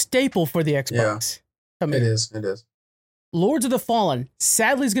a staple for the Xbox. Yeah. It is. Lords of the Fallen.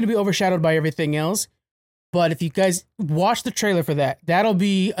 Sadly, is going to be overshadowed by everything else. But if you guys watch the trailer for that, that'll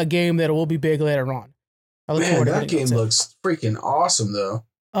be a game that will be big later on. I look forward to that game looks freaking awesome, though.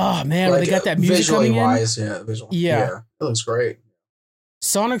 Oh, man, when they got that music coming in. Visually-wise, yeah. It looks great.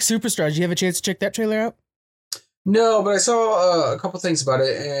 Sonic Superstars. Did you have a chance to check that trailer out? No, but I saw a couple things about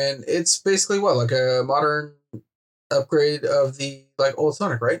it, and it's basically like a modern upgrade of the old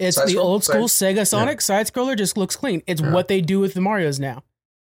Sonic, right? It's the old school Sega Sonic side scroller. Just looks clean. It's what they do with the Marios now.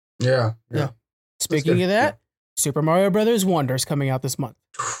 Yeah. Speaking of that, Super Mario Brothers Wonder is coming out this month.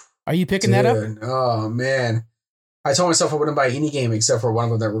 Are you picking that up? Oh man, I told myself I wouldn't buy any game except for one of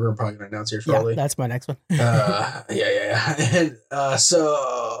them that we're probably going to announce here shortly. Yeah, that's my next one. Yeah. And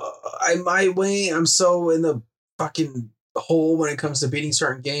so I'm so in the fucking hole when it comes to beating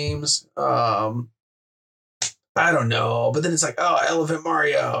certain games. I don't know, but then it's like, Elephant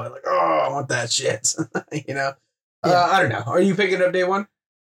Mario. I'm like, I want that shit. I don't know. Are you picking up day one?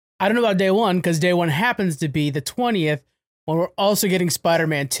 I don't know about day one because day one happens to be the 20th when we're also getting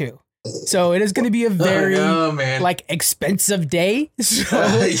Spider-Man 2. So it is going to be a very expensive day. So,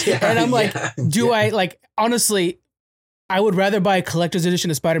 and I'm honestly, I would rather buy a collector's edition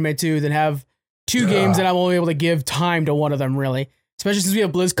of Spider-Man 2 than have two games that I'm only able to give time to one of them, really. Especially since we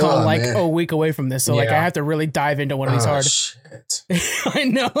have BlizzCon a week away from this. So I have to really dive into one of these hard. Shit. I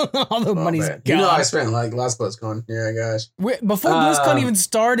know. All the money's gone. I spent last BlizzCon. Yeah, gosh. Before BlizzCon even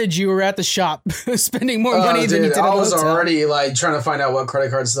started, you were at the shop spending more money than you did. I was already trying to find out what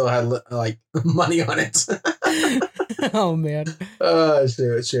credit card still had money on it. Oh man.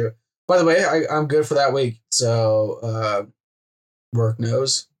 Shoot. By the way, I'm good for that week. So work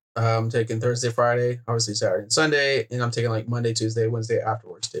knows. I'm taking Thursday, Friday, obviously Saturday and Sunday, and I'm taking Monday, Tuesday, Wednesday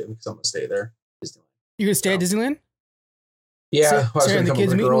afterwards too, because I'm gonna stay there. You're gonna stay at Disneyland? Yeah, I was gonna come with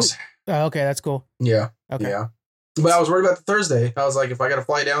the girls. Oh, okay, that's cool. Yeah. Okay. Yeah. But I was worried about the Thursday. I was like, if I gotta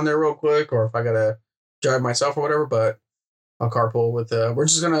fly down there real quick, or if I gotta drive myself or whatever, but I'll carpool with we're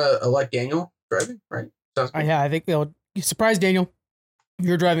just gonna elect Daniel driving, right? Yeah, I think surprise, Daniel.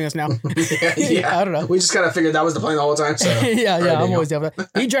 You're driving us now. yeah. I don't know. We just kind of figured that was the plan the whole time. So yeah, right, I'm always down for that.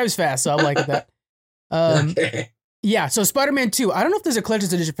 He drives fast, so I'm liking that. Okay. Yeah, so Spider-Man 2. I don't know if there's a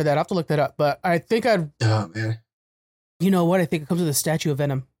collector's edition for that. I'll have to look that up, but I think Oh man. You know what? I think it comes with a statue of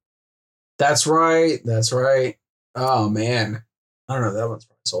Venom. That's right. Oh man. I don't know. That one's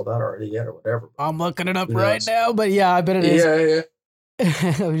probably sold out already yet or whatever. I'm looking it up right now, but yeah, I bet it is. Yeah.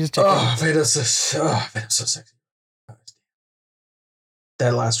 Let me just check. Venom's so sexy.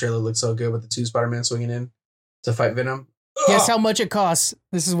 That last trailer looked so good with the 2 Spider-Man swinging in to fight Venom. Guess how much it costs?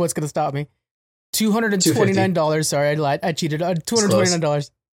 This is what's going to stop me. $229. Sorry, I lied. I cheated.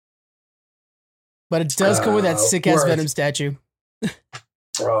 $229. But it does come with that sick-ass Venom statue.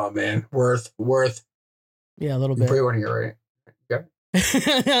 Oh, man. Worth. Yeah, a little bit. Pre-order here, right?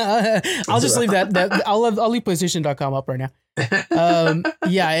 I'll just leave that. I'll leave PlayStation.com up right now.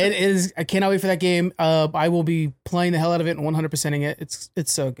 Yeah, it is. I cannot wait for that game. I will be playing the hell out of it and 100%ing it.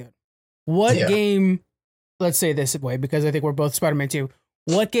 It's so good. What game? Let's say it this way because I think we're both Spider-Man 2.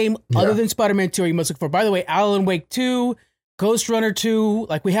 What game other than Spider-Man 2 are you most looking for? By the way, Alan Wake 2, Ghost Runner 2.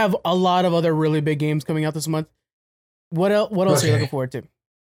 Like we have a lot of other really big games coming out this month. What else? What else are you looking forward to?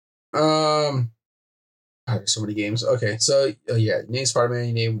 There's so many games. Okay, so you name Spider-Man,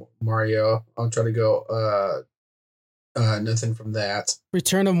 you name Mario. I'll try to go. Nothing from that.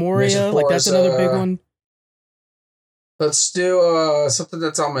 Return of Moria, like that's another big one. Let's do something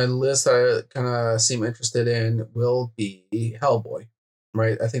that's on my list that I kind of seem interested in. Will be Hellboy,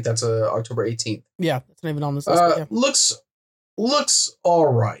 right? I think that's October 18th. Yeah, that's not even on this list. Yeah. Looks all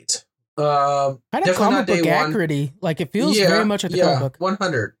right. Kind of comic book accuracy. Like it feels very much like the comic book.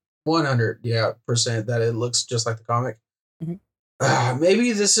 100 percent that it looks just like the comic. Mm-hmm.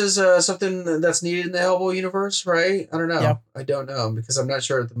 Maybe this is something that's needed in the Hellboy universe, right? I don't know. Yeah. I don't know because I'm not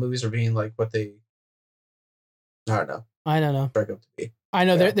sure if the movies are being like what they. I don't know. Up to be. I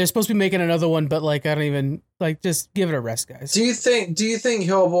know they're supposed to be making another one, but like I don't even like. Just give it a rest, guys. Do you think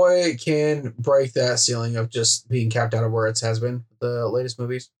Hellboy can break that ceiling of just being capped out of where it has been the latest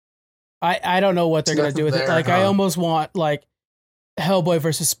movies? I don't know what they're gonna do with it. Like I almost want like Hellboy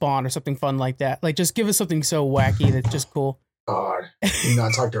versus Spawn or something fun like that. Like just give us something so wacky that's just cool. God, do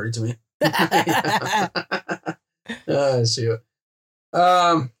not talk dirty to me. Shoot.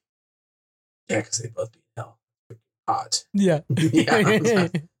 Yeah, because they both beat hell. Hot. Yeah.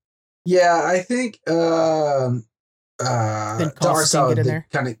 Yeah, I think the art style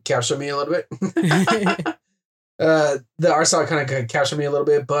kind of captured me a little bit. The art style kind of captured me a little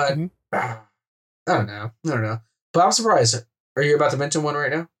bit, but I don't know. But I'm surprised. Are you about to mention one right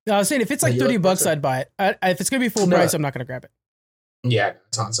now? I was saying if it's like $30, I'd buy it. If it's gonna be full price, I'm not gonna grab it. Yeah,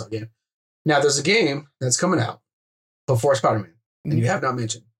 it's on sale game. Now there's a game that's coming out before Spider-Man, and you have not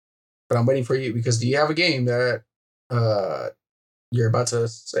mentioned, but I'm waiting for you because do you have a game that you're about to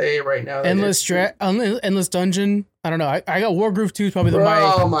say right now? Endless Dungeon. I don't know. I got Wargroove 2 is probably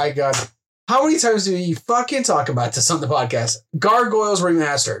Oh my god. How many times do you fucking talk about this on the podcast? Gargoyles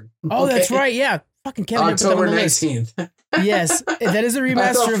Remastered. Oh, okay. That's right. Yeah. Fucking Kevin. October 19th. Yes. That is a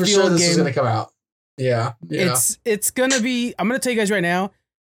remaster of the old game. This is going to come out. Yeah. It's going to be, I'm going to tell you guys right now,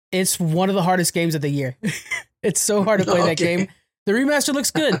 it's one of the hardest games of the year. It's so hard to play that game. The remaster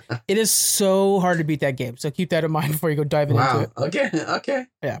looks good. It is so hard to beat that game. So keep that in mind before you go diving into it. Okay.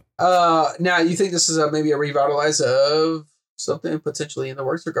 Yeah. Now you think this is maybe a revitalize of something potentially in the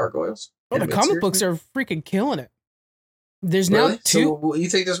works for Gargoyles? Oh, the comic books are freaking killing it. There's really? now 2. So you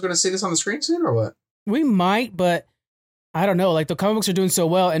think there's going to see this on the screen soon or what? We might, but I don't know. Like the comic books are doing so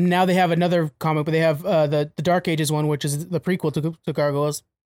well, and now they have another comic, but they have the Dark Ages one, which is the prequel to Gargoyles.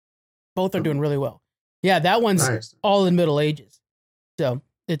 Both are doing really well. Yeah, that one's all in Middle Ages. So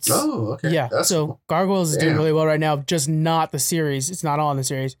it's yeah. That's so cool. Gargoyles is doing really well right now, just not the series. It's not all in the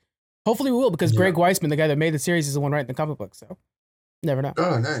series. Hopefully we will because Greg Weisman, the guy that made the series, is the one writing the comic book. So never know.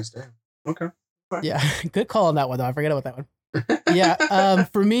 Oh, nice. Damn. Okay. Yeah, good call on that one though. I forget about that one. Yeah,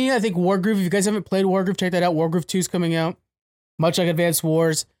 for me, I think Wargroove. If you guys haven't played Wargroove, check that out. Wargroove 2 is coming out, much like Advanced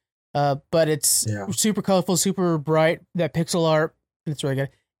Wars, but it's super colorful, super bright. That pixel art, it's really good.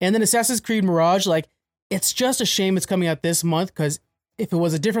 And then Assassin's Creed Mirage, like it's just a shame it's coming out this month because if it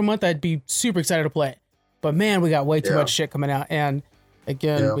was a different month, I'd be super excited to play it. But man, we got way too much shit coming out, and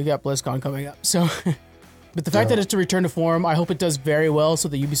again, we got BlizzCon coming up. So, but the fact that it's a return to form, I hope it does very well, so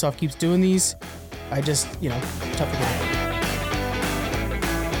that Ubisoft keeps doing these. I just, tough to get.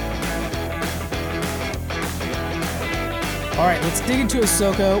 All right, let's dig into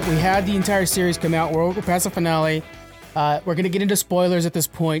Ahsoka. We had the entire series come out. We're past the finale. We're going to get into spoilers at this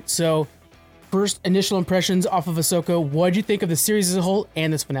point. So first initial impressions off of Ahsoka. What did you think of the series as a whole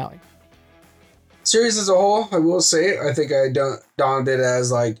and this finale? Series as a whole, I will say, I think I donned it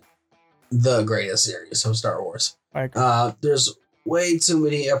as like the greatest series of Star Wars. There's way too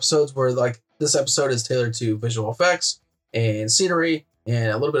many episodes where like this episode is tailored to visual effects and scenery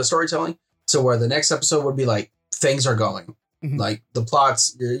and a little bit of storytelling, to where the next episode would be like things are going, like the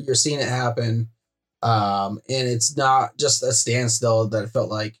plots, you're seeing it happen, and it's not just a standstill that it felt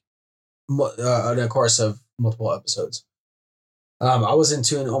like in a course of multiple episodes. I was in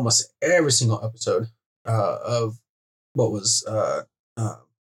tune almost every single episode of what was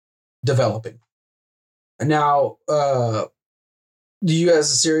developing. And now, do you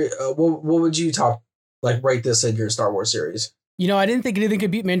guys a series? What would you rate this in your Star Wars series? You know, I didn't think anything could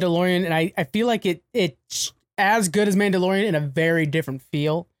beat Mandalorian, and I feel like it's as good as Mandalorian in a very different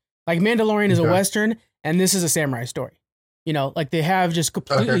feel. Like Mandalorian is a Western, and this is a samurai story. You know, like they have just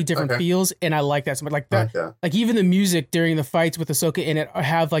completely different feels, and I like that so much. Like that, like even the music during the fights with Ahsoka in it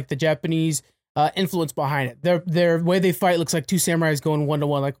have like the Japanese influence behind it. Their way they fight looks like two samurais going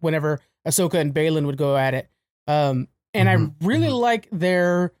 1-to-1, like whenever Ahsoka and Balin would go at it. And I really like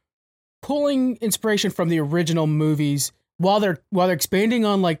their pulling inspiration from the original movies while they're expanding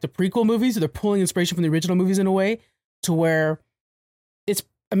on like the prequel movies. They're pulling inspiration from the original movies in a way to where it's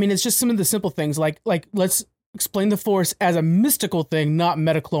just some of the simple things like let's explain the Force as a mystical thing, not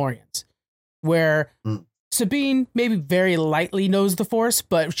metachlorians, where Sabine maybe very lightly knows the Force,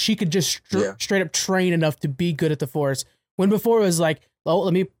 but she could just straight up train enough to be good at the Force. When before it was like, oh,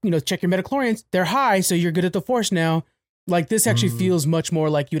 let me check your metachlorians. They're high, so you're good at the Force now. Like this actually feels much more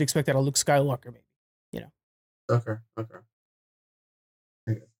like you'd expect out of Luke Skywalker, maybe. Okay.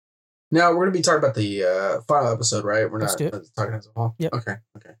 Now we're gonna be talking about the final episode, right? We're not talking as a whole. Yep. Okay.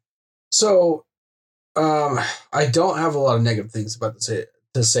 So, I don't have a lot of negative things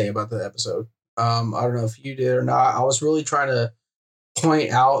to say about the episode. I don't know if you did or not. I was really trying to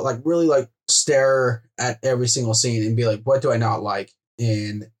point out, like, really like stare at every single scene and be like, what do I not like?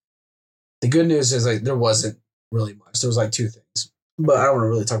 And the good news is like there wasn't really much. There was like two things, but I don't want to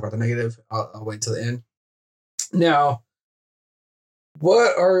really talk about the negative. I'll wait till the end. Now,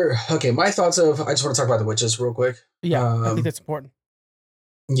 my thoughts of? I just want to talk about the witches real quick. Yeah, I think that's important.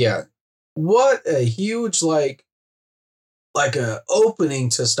 Yeah, what a huge like a opening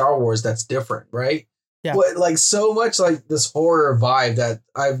to Star Wars that's different, right? Yeah, but like so much like this horror vibe that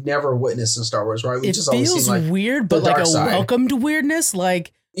I've never witnessed in Star Wars, right? It just feels like weird, but like a welcomed weirdness.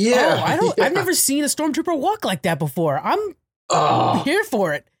 Like, I've never seen a stormtrooper walk like that before. I'm here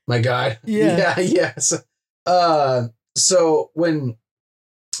for it. My God, yeah. So when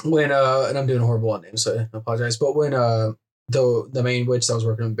and I'm doing horrible on names, so I apologize. But when the main witch that was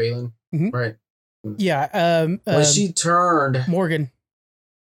working with Balin, right? Yeah. When she turned Morgan.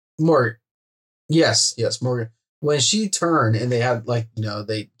 Yes, Morgan. When she turned and they had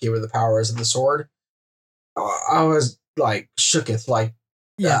they gave her the powers of the sword, I was like shooketh. Like,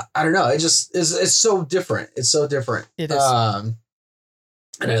 I don't know. It just it's so different. It's so different. It is. And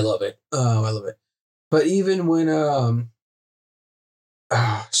I love it. I love it. But even when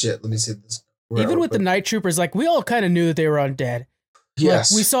let me see this. Even with the night troopers, like we all kind of knew that they were undead.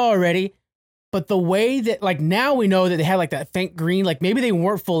 Yes, like, we saw already. But the way that, like, now we know that they had like that faint green, like maybe they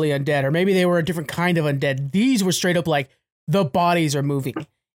weren't fully undead, or maybe they were a different kind of undead. These were straight up like the bodies are moving,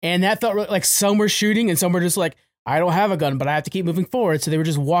 and that felt like some were shooting and some were just like, I don't have a gun, but I have to keep moving forward. So they were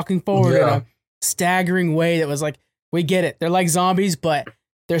just walking forward in a staggering way that was like, we get it. They're like zombies, but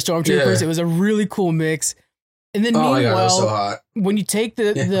they're stormtroopers. Yeah. It was a really cool mix. And then meanwhile, so hot. When you take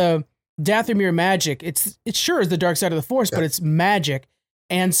the Dathomir magic, it's sure is the dark side of the Force, but it's magic,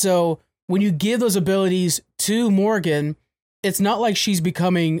 and so when you give those abilities to Morgan, it's not like she's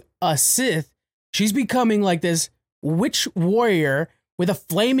becoming a Sith. She's becoming like this witch warrior with a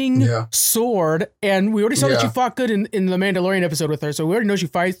flaming sword. And we already saw that she fought good in the Mandalorian episode with her. So we already know she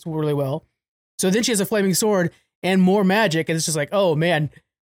fights really well. So then she has a flaming sword and more magic. And it's just like, oh man,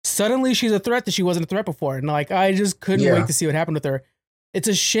 suddenly she's a threat that she wasn't a threat before. And like, I just couldn't wait to see what happened with her. It's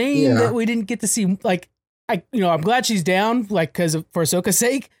a shame that we didn't get to see, like, I'm glad she's down, like, for Ahsoka's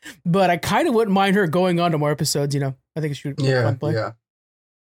sake, but I kind of wouldn't mind her going on to more episodes, I think it should be fun play.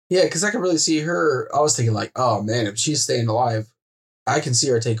 Yeah, because I can really see her. I was thinking, like, oh, man, if she's staying alive, I can see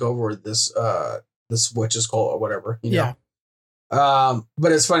her take over this witch's cult or whatever, Yeah.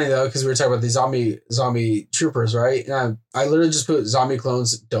 But it's funny, though, because we were talking about these zombie troopers, right? And I literally just put zombie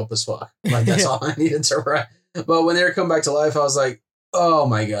clones dope as fuck. Like, that's all I needed to write. But when they were coming back to life, I was like, oh,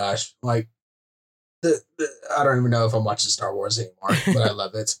 my gosh, like, I don't even know if I'm watching Star Wars anymore, but I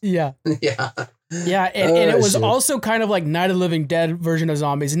love it. Yeah. Yeah. Yeah. And it was also kind of like Night of the Living Dead version of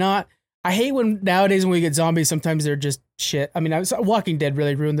zombies, not I hate when nowadays when we get zombies, sometimes they're just shit. I mean, Walking Dead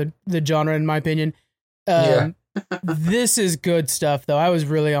really ruined the genre, in my opinion. This is good stuff, though. I was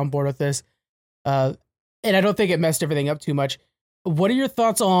really on board with this. And I don't think it messed everything up too much. What are your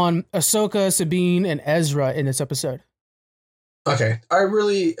thoughts on Ahsoka, Sabine, and Ezra in this episode? Okay, I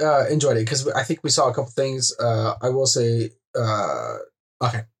really enjoyed it because I think we saw a couple things. I will say,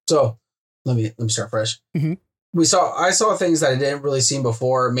 okay, so let me start fresh. Mm-hmm. I saw things that I didn't really see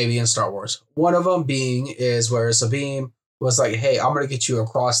before, maybe in Star Wars. One of them being is where Sabine was like, "Hey, I'm gonna get you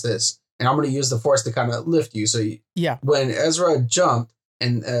across this, and I'm gonna use the Force to kind of lift you." So when Ezra jumped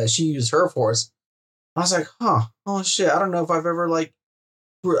and she used her Force, I was like, "Huh, oh shit, I don't know if I've ever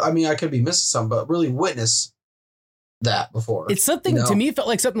I mean, I could be missing some, but really witness that before." It's something to me. It felt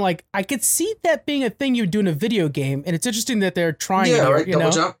like something like I could see that being a thing you would do in a video game, and it's interesting that they're trying. Yeah, it right. You double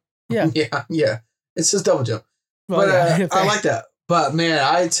know? Jump. Yeah. It's just double jump. Well, but I like that. But man,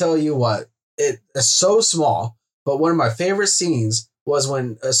 I tell you what, it's so small. But one of my favorite scenes was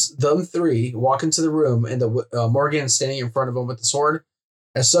when them three walk into the room and the Morgan's standing in front of them with the sword.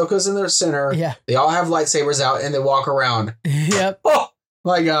 Ahsoka's in their center. Yeah. They all have lightsabers out and they walk around. Yep. Oh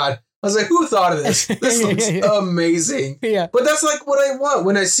my God. I was like, who thought of this? This looks amazing. Yeah. But that's like what I want.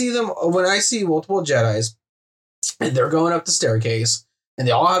 When I see multiple Jedis and they're going up the staircase and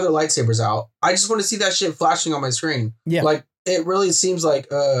they all have their lightsabers out, I just want to see that shit flashing on my screen. Yeah. Like, it really seems like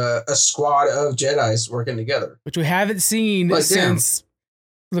a squad of Jedis working together. Which we haven't seen since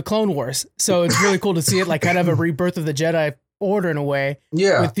the Clone Wars. So it's really cool to see it like kind of a rebirth of the Jedi Order in a way.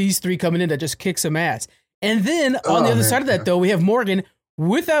 Yeah. With these three coming in to just kick some ass. And then on the other side of that, though, we have Morgan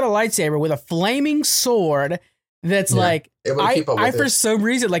without a lightsaber with a flaming sword that's like, for some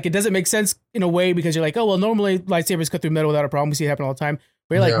reason, like, it doesn't make sense in a way because you're like, oh, well, normally lightsabers cut through metal without a problem. We see it happen all the time.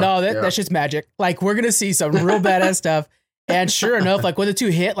 But you're like, no, that shit's magic. Like, we're going to see some real badass stuff. And sure enough, like when the two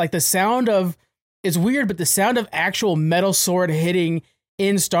hit, like the sound of, it's weird, but the sound of actual metal sword hitting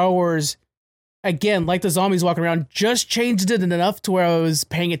in Star Wars, again, like the zombies walking around, just changed it enough to where I was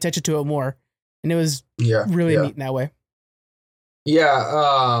paying attention to it more. And it was really neat in that way.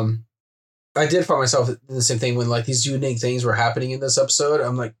 Yeah. I did find myself the same thing when like these unique things were happening in this episode.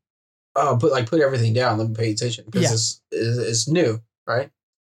 I'm like, oh, put everything down. Let me pay attention because it's new, right?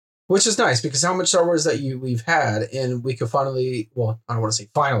 Which is nice because how much Star Wars that we've had, and we could finally, well, I don't want to say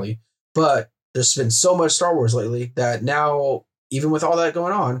finally, but there's been so much Star Wars lately that now, even with all that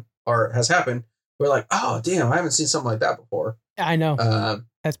going on or has happened, we're like, oh damn, I haven't seen something like that before. I know.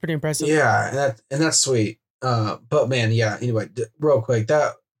 That's pretty impressive. Yeah, and that's sweet. But man, yeah. Anyway, real quick,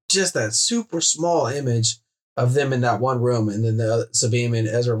 that super small image of them in that one room, and then the Sabine and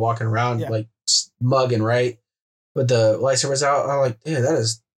Ezra walking around like mugging, right, with the lightsabers out. I'm like, yeah,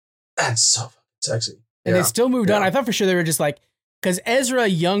 that's so fucking sexy. And they still moved on. I thought for sure they were just like, because Ezra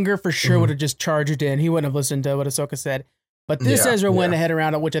younger for sure would have just charged in. He wouldn't have listened to what Ahsoka said. But this Ezra went ahead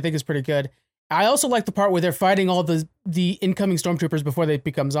around it, which I think is pretty good. I also like the part where they're fighting all the incoming stormtroopers before they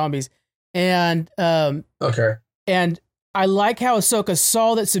become zombies. And and I like how Ahsoka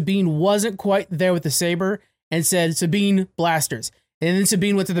saw that Sabine wasn't quite there with the saber and said, Sabine, blasters. And then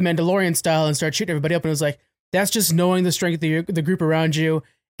Sabine went to the Mandalorian style and started shooting everybody up. And it was like, that's just knowing the strength of the group around you.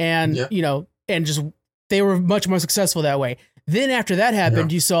 And, you know, and just they were much more successful that way. Then after that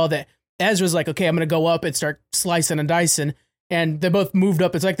happened, you saw that Ezra's like, okay, I'm going to go up and start slicing and dicing. And they both moved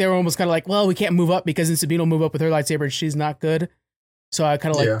up. It's like they were almost kind of like, well, we can't move up because then Sabine will move up with her lightsaber and she's not good. So I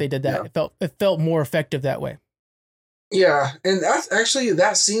kind of like they did that. Yeah. It felt more effective that way. Yeah, and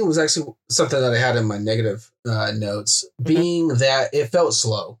that scene was actually something that I had in my negative notes, being that it felt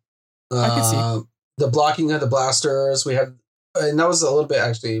slow. I could see the blocking of the blasters. We have, and that was a little bit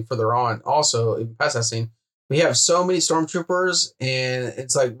actually further on. Also, even past that scene, we have so many stormtroopers, and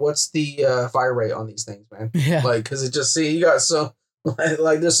it's like, what's the fire rate on these things, man? Yeah, like because it just you got so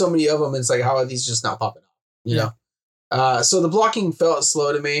like there's so many of them. It's like, how are these just not popping up? You know. So the blocking felt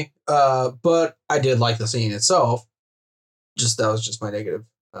slow to me, but I did like the scene itself. That was just my negative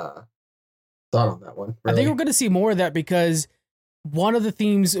thought on that one. Really. I think we're going to see more of that because one of the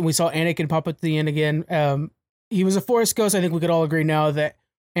themes, and we saw Anakin pop up at the end again. He was a Force ghost. I think we could all agree now that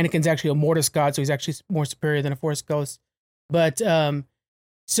Anakin's actually a Mortis god, so he's actually more superior than a Force ghost. But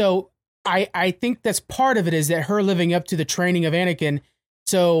so I think that's part of it is that her living up to the training of Anakin.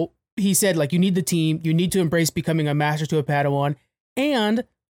 So he said, like, you need the team, you need to embrace becoming a master to a Padawan, and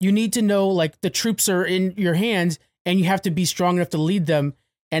you need to know, like, the troops are in your hands. And you have to be strong enough to lead them.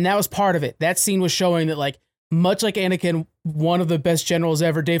 And that was part of it. That scene was showing that, like, much like Anakin, one of the best generals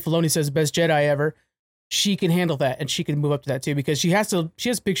ever, Dave Filoni says best Jedi ever, she can handle that. And she can move up to that too, because she has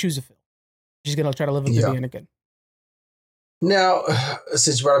big shoes to fill. She's going to try to live up to be Anakin. Now,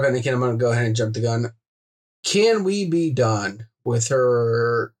 since you brought up Anakin, I'm going to go ahead and jump the gun. Can we be done with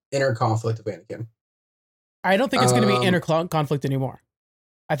her inner conflict of Anakin? I don't think it's going to be inner conflict anymore.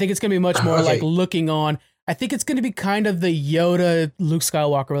 I think it's going to be much more like looking on. I think it's going to be kind of the Yoda Luke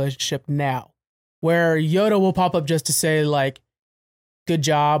Skywalker relationship now, where Yoda will pop up just to say like, good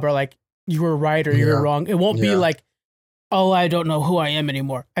job, or like, you were right or you were wrong. It won't be like, oh, I don't know who I am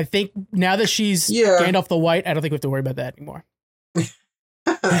anymore. I think now that she's Gandalf the White, I don't think we have to worry about that anymore.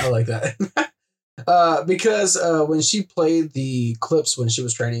 I like that. Because when she played the clips when she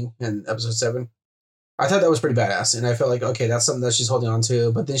was training in episode 7, I thought that was pretty badass. And I felt like, okay, that's something that she's holding on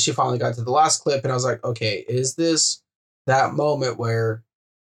to. But then she finally got to the last clip and I was like, okay, is this that moment where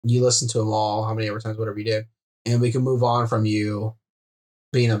you listen to them all, how many ever times, whatever you did, and we can move on from you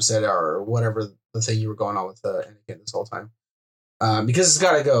being upset or whatever the thing you were going on with Anakin this whole time? Because it's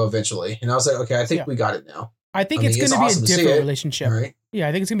got to go eventually. And I was like, okay, I think we got it now. I think it's going to be a different relationship. Right? Yeah,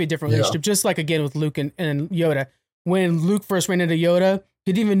 I think it's going to be a different relationship. Just like, again, with Luke and Yoda. When Luke first ran into Yoda,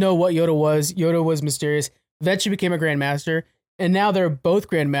 he didn't even know what Yoda was. Yoda was mysterious. Eventually became a Grandmaster. And now they're both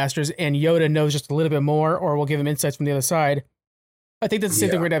Grandmasters, and Yoda knows just a little bit more, or will give him insights from the other side. I think that's the same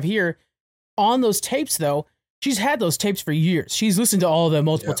thing we're going to have here. On those tapes, though, she's had those tapes for years. She's listened to all of them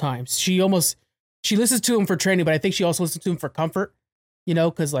multiple times. She listens to them for training, but I think she also listens to them for comfort,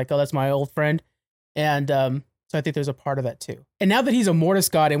 because like, oh, that's my old friend. And so I think there's a part of that too. And now that he's a Mortis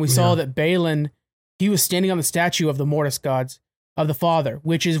god, and we saw that Balin, he was standing on the statue of the Mortis gods, of the father,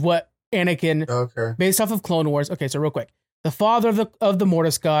 which is what Anakin, based off of Clone Wars. Okay, so real quick. The father of the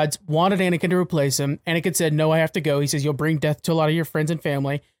Mortis gods wanted Anakin to replace him. Anakin said, no, I have to go. He says, you'll bring death to a lot of your friends and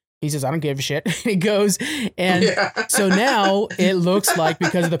family. He says, I don't give a shit. He goes. And so now it looks like,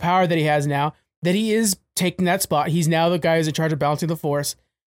 because of the power that he has now, that he is taking that spot. He's now the guy who's in charge of balancing the Force,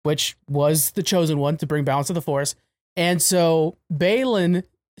 which was the chosen one to bring balance to the Force. And so Balin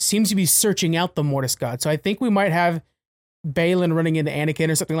seems to be searching out the Mortis god. So I think we might have Balin running into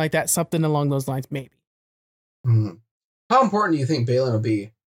Anakin or something like that. Something along those lines, maybe. Mm-hmm. How important do you think Balin will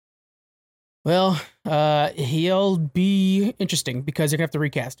be? Well, he'll be interesting because you're going to have to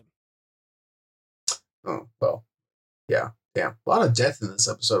recast him. Oh, well, yeah. Damn. A lot of death in this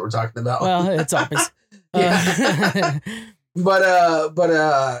episode we're talking about. Well, it's obvious. Okay.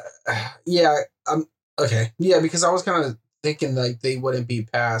 Yeah, because I was kind of thinking like they wouldn't be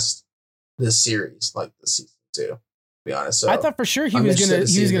past this series, like the season 2, to be honest. So I thought for sure he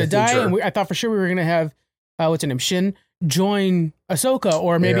was gonna die, and I thought for sure we were gonna have what's her name, Shin, join Ahsoka,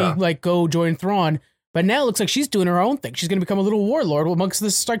 or maybe like go join Thrawn. But now it looks like she's doing her own thing. She's gonna become a little warlord amongst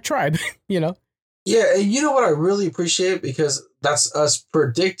this like tribe, Yeah, and you know what I really appreciate, because that's us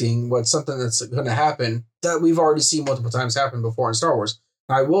predicting what's something that's going to happen that we've already seen multiple times happen before in Star Wars.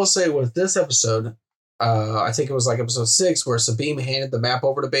 And I will say with this episode, I think it was like episode 6 where Sabine handed the map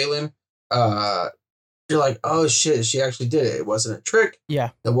over to Balin. You're like, oh shit, she actually did it. It wasn't a trick.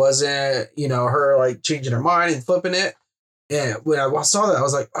 Yeah. It wasn't, her like changing her mind and flipping it. And when I saw that, I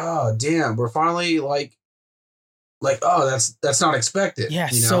was like, oh damn, we're finally like, oh, that's not expected. Yeah,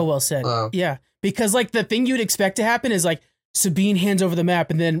 so well said. Yeah. Because like the thing you'd expect to happen is like Sabine hands over the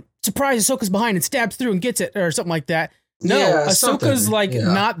map and then surprise, Ahsoka's behind and stabs through and gets it or something like that. No, Ahsoka's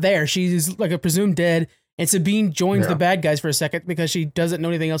not there. She's like a presumed dead, and Sabine joins the bad guys for a second because she doesn't know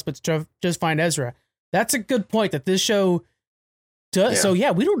anything else but just find Ezra. That's a good point that this show does. Yeah. So yeah,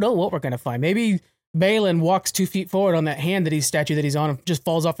 we don't know what we're gonna find. Maybe Balin walks 2 feet forward on that hand that statue that he's on and just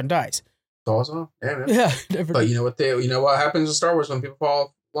falls off and dies. Falls off? Yeah. Yeah. But you know what happens in Star Wars when people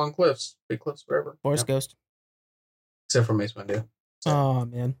fall long cliffs, big cliffs, wherever. Force Ghost. Except for Mace Windu. So. Oh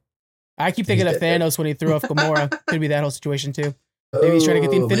man. I keep thinking of Thanos when he threw off Gamora. Could be that whole situation too. Maybe he's trying to get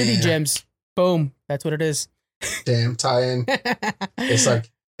the Infinity Gems. Boom. That's what it is. Damn, tie-in. It's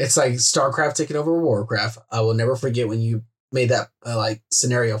like StarCraft taking over Warcraft. I will never forget when you made that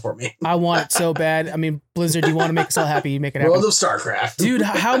scenario for me. I want it so bad. I mean, Blizzard, you want to make us all happy, you make it happen. World of StarCraft. Dude,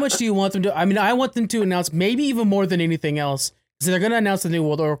 how much do you want them to? I mean, I want them to announce maybe even more than anything else. So they're going to announce the new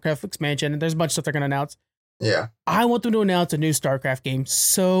World of Warcraft expansion, and there's a bunch of stuff they're going to announce. Yeah. I want them to announce a new StarCraft game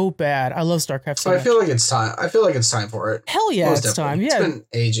so bad. I love StarCraft so much. I feel like it's time for it. Hell yeah, it's time. Yeah. It's been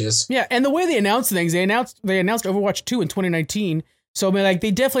ages. Yeah, and the way they announce things, they announced Overwatch 2 in 2019. So I mean, they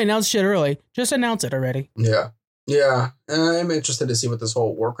definitely announced shit early. Just announce it already. Yeah. Yeah. I'm interested to see what this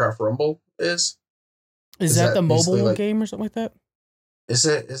whole Warcraft Rumble is. Is that the mobile game or something like that? Is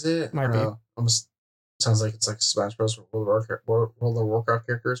it? Might be. Almost sounds like it's like Smash Bros. World of Warcraft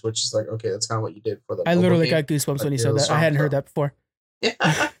characters, which is like, okay, that's kind of what you did for the. I literally got goosebumps when you said that. I hadn't heard that before. Yeah.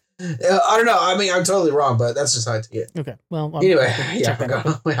 I don't know. I mean, I'm totally wrong, but that's just how I take it. Okay. Well, anyway, yeah.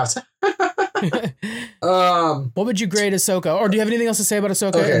 What would you grade Ahsoka? Or do you have anything else to say about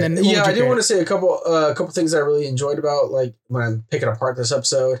Ahsoka? Okay. And then I do want to say a couple things I really enjoyed about, like, when I'm picking apart this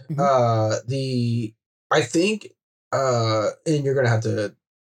episode. I think, and you're gonna have to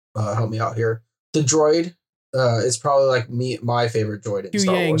help me out here. The droid, is probably like my favorite droid in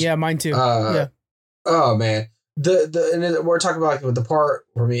Star Wars. Yeah, mine too. Yeah. Oh man, and we're talking about, like, with the part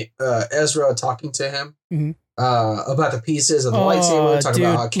where Ezra talking to him about the pieces of the lightsaber, talking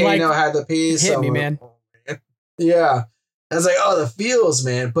about how Kano had the piece. Hit me, man. Yeah, I was like, oh, the feels,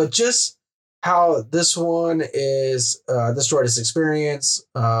 man. But just how this one is, this droid is experienced,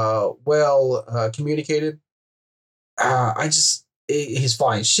 well communicated. He's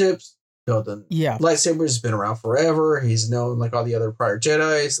flying ships, building lightsabers. He's been around forever. He's known like all the other prior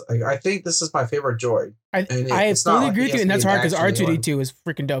Jedis. Like, I think this is my favorite droid. I fully agree with you, and that's hard because R2D2 is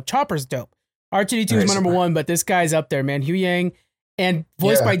freaking dope. Chopper's dope. R2D2 is my number one, but this guy's up there, man. Hu Yang, and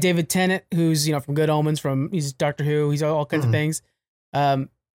voiced by David Tennant, who's from Good Omens, he's Doctor Who, he's all kinds of things.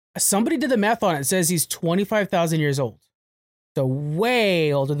 Somebody did the math on it. It says he's 25,000 years old, so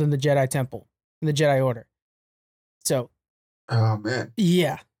way older than the Jedi Temple and the Jedi Order. So, oh man,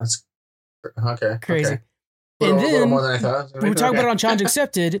 yeah, that's okay, crazy. Okay. And a little more than I thought. We talk about it on Challenge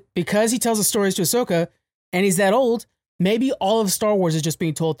Accepted, because he tells the stories to Ahsoka, and he's that old. Maybe all of Star Wars is just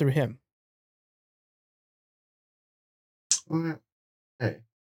being told through him. Hey.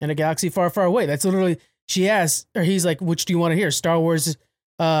 In a galaxy far, far away. That's literally, she asks, or he's like, which do you want to hear? Star Wars,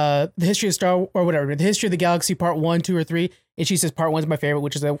 the history of or whatever, the history of the galaxy, part 1, 2, or 3. And she says part 1's my favorite,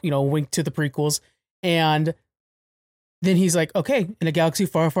 which is a wink to the prequels. And then he's like, okay, in a galaxy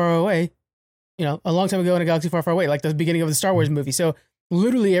far, far away, a long time ago in a galaxy far, far away, like the beginning of the Star Wars movie. So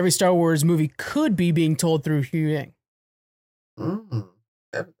literally every Star Wars movie could be being told through Hu Yang.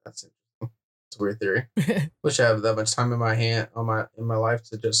 That's interesting. It's a weird theory. Wish I had that much time in my life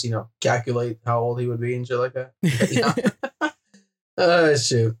to just calculate how old he would be and shit like that.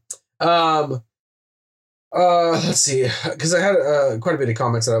 Shoot. Let's see, because I had quite a bit of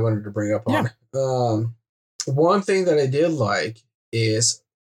comments that I wanted to bring up on. One thing that I did like is,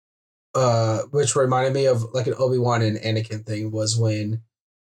 which reminded me of like an Obi-Wan and Anakin thing, was when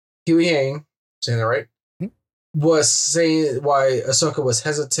Hu Yang, saying that right, was saying why Ahsoka was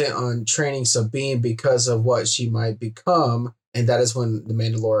hesitant on training Sabine because of what she might become, and that is when the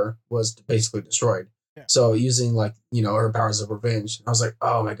Mandalore was basically destroyed. Yeah. So using her powers of revenge. I was like,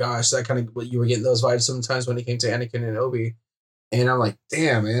 oh my gosh, that kind of, you were getting those vibes sometimes when it came to Anakin and Obi. And I'm like,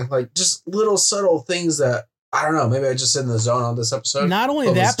 damn, man, like just little subtle things that, I don't know, maybe I just in the zone on this episode. Not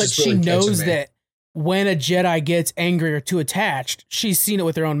only that, but she knows that when a Jedi gets angry or too attached, she's seen it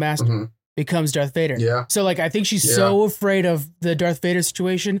with her own master. Becomes Darth Vader. Yeah. So I think she's so afraid of the Darth Vader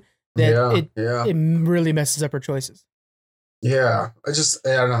situation that it really messes up her choices. Yeah. I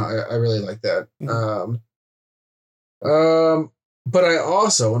don't know. I really like that. But I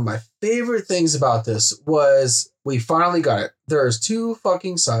also, one of my favorite things about this was we finally got it. There's two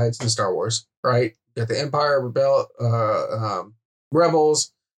fucking sides in Star Wars, right? You got the Empire,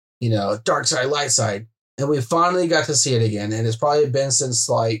 Rebels, dark side, light side. And we finally got to see it again. And it's probably been since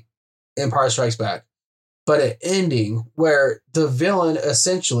Empire Strikes Back, but an ending where the villain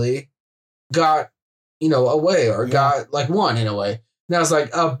essentially got, away, or got won in a way. And I was like,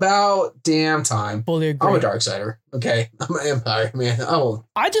 about damn time. Fully agree. I'm a Darksider. Okay. I'm an Empire, man.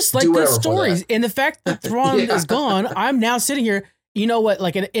 I just like the stories, and the fact that Thrawn is gone. I'm now sitting here. You know what?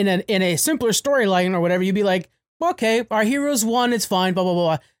 Like in a simpler storyline or whatever, you'd be like, okay, our heroes won. It's fine. Blah blah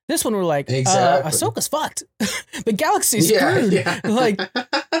blah. This one, we're like, Ahsoka's fucked. The galaxy's screwed. Yeah.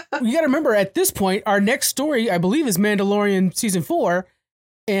 You got to remember, at this point, our next story, I believe, is Mandalorian season 4,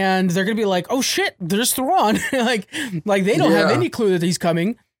 and they're gonna be like, oh shit, there's Thrawn. like they don't have any clue that he's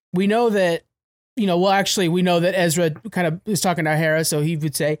coming. We know that, we know that Ezra kind of is talking to Hera, so he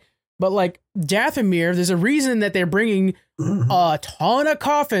would say, but Dathomir, there's a reason that they're bringing a ton of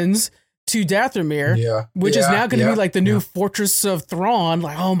coffins to Dathomir, which is now going to be the new fortress of Thrawn.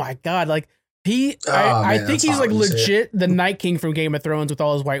 Oh my god, I think he's legit the Night King from Game of Thrones with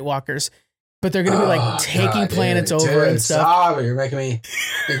all his White Walkers. But they're going to be taking planets over and stuff. Stop! You're making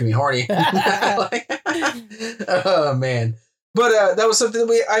me horny. Oh man. But that was something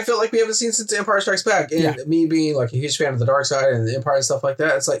that I feel like we haven't seen since Empire Strikes Back. And me being a huge fan of the dark side and the Empire and stuff like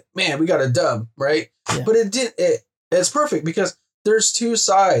that, it's like, man, we got a dub, right? Yeah. But it's perfect because there's two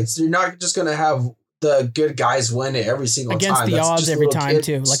sides. You're not just going to have the good guys win it every single time. Against the odds every time,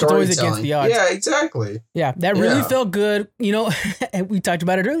 too. It's always against the odds. Yeah, exactly. Yeah, that really felt good. We talked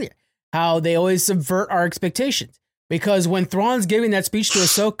about it earlier, how they always subvert our expectations. Because when Thrawn's giving that speech to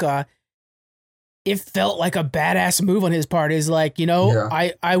Ahsoka, it felt like a badass move on his part. Is like,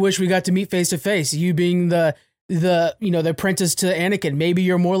 I wish we got to meet face to face. You being the apprentice to Anakin. Maybe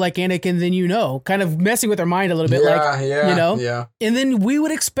you're more like Anakin than you know. Kind of messing with her mind a little bit, Yeah. And then we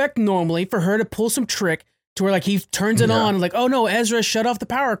would expect normally for her to pull some trick to where like he turns it on and like, oh no, Ezra shut off the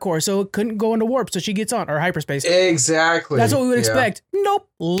power core so it couldn't go into warp, so she gets on, or hyperspace. Exactly. That's what we would expect. Nope.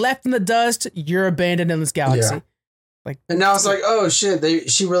 Left in the dust, you're abandoned in this galaxy. Yeah. Like, and now it's like, oh shit,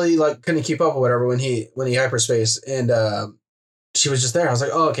 she really like couldn't keep up or whatever when he hyperspace, and she was just there. I was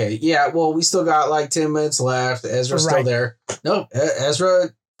like, oh, okay, yeah, well, we still got like 10 minutes left. Ezra's still there. Nope, Ezra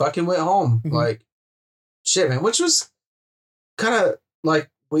fucking went home. Mm-hmm. Like, shit, man, which was kind of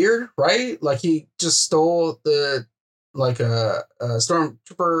like weird, right? Like he just stole the like a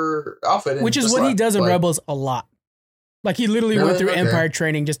stormtrooper outfit, which is what he does in Rebels a lot. Like he literally went through Empire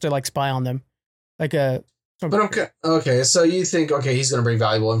training just to like spy on them, like a. But okay, so you think he's gonna bring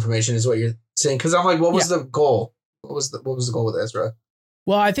valuable information is what you're saying? Because I'm like, what was the goal? What was the goal with Ezra?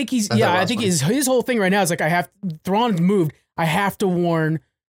 Well, I think his whole thing right now is like, Thrawn's moved. I have to warn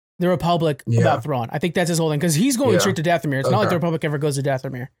the Republic about Thrawn. I think that's his whole thing because he's going straight to Dathomir. It's not like the Republic ever goes to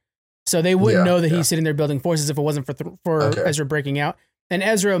Dathomir, so they wouldn't know that he's sitting there building forces if it wasn't for Ezra breaking out. And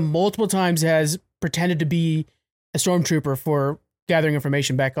Ezra multiple times has pretended to be a stormtrooper for gathering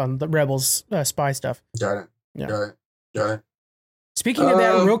information back on the Rebels spy stuff. Got it. Yeah. Got it. Speaking of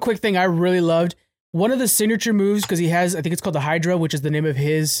that, real quick thing I really loved. One of the signature moves, because he has, I think it's called the Hydra, which is the name of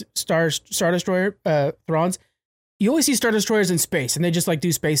his Star Destroyer, Thrawn's. You always see Star Destroyers in space, and they just like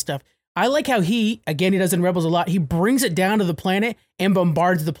do space stuff. I like how he does in Rebels a lot. He brings it down to the planet and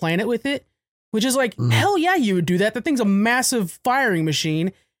bombards the planet with it, which is like, hell yeah, you would do that. The thing's a massive firing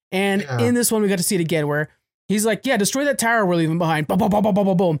machine. And in this one, we got to see it again, where he's like, yeah, destroy that tower we're leaving behind. Boom, boom, boom, boom, boom,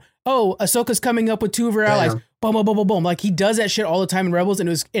 boom, boom. Oh, Ahsoka's coming up with 2 of her allies. Boom, boom, boom, boom, boom. Like he does that shit all the time in Rebels,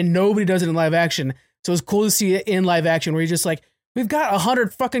 and nobody does it in live action. So it's cool to see it in live action where he's just like, we've got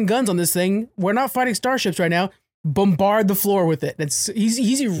 100 fucking guns on this thing. We're not fighting starships right now. Bombard the floor with it.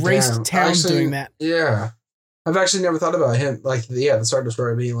 He's erased towns doing that. Yeah. I've actually never thought about him. Like, the Star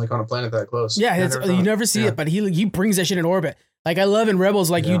Destroyer being like on a planet that close. Yeah, you never see it, but he brings that shit in orbit. Like I love in Rebels,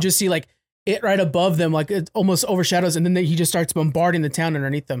 like you just see like it right above them, like it almost overshadows, and then he just starts bombarding the town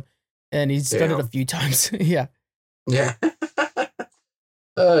underneath them. And he's done it a few times. Yeah. Yeah.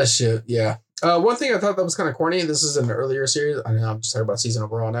 Oh shit. Yeah. One thing I thought that was kind of corny. This is an earlier series. I know I'm just talking about season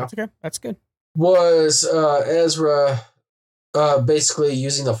overall now. That's okay. That's good. Was Ezra basically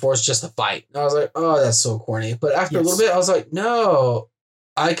using the Force just to fight? And I was like, oh, that's so corny. But after a little bit, I was like, no.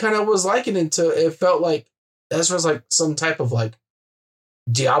 I kind of was liking it to. It felt like Ezra's like some type of like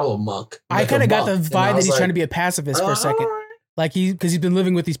Diablo monk. Like I kind of got the vibe that he's trying to be a pacifist for a second. Like because he's been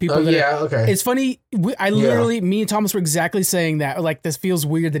living with these people. Okay. It's funny. Me and Thomas were exactly saying that. Like, this feels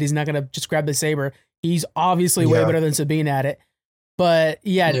weird that he's not going to just grab the saber. He's obviously way better than Sabine at it. But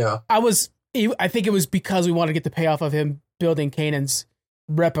I think it was because we wanted to get the payoff of him building Kanan's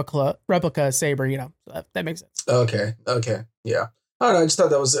replica saber, So that makes sense. Okay. Yeah. I don't know. I just thought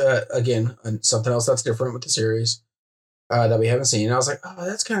that was, again, something else that's different with the series. That we haven't seen. And I was like, oh,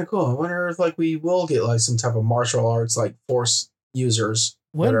 that's kind of cool. I wonder if like we will get like some type of martial arts like Force users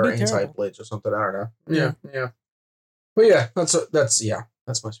that are anti-blades or something. I don't know. Yeah. But yeah,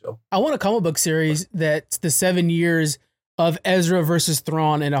 that's my spiel. I want a comic book series that's the 7 years of Ezra versus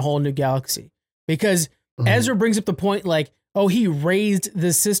Thrawn in a whole new galaxy, because Ezra brings up the point like, oh, he raised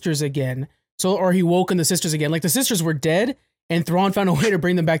the sisters again, or he woke in the sisters again. Like the sisters were dead, and Thrawn found a way to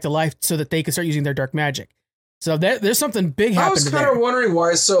bring them back to life so that they could start using their dark magic. So there's something big happening. I was kind of wondering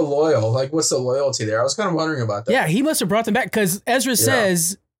why he's so loyal. Like, what's the loyalty there? I was kind of wondering about that. Yeah, he must have brought them back because Ezra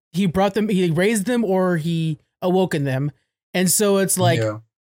says he brought them, he raised them, or he awoken them. And so it's like,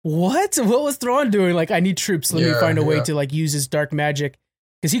 what? What was Thrawn doing? Like, I need troops. Let me find a way to like use his dark magic,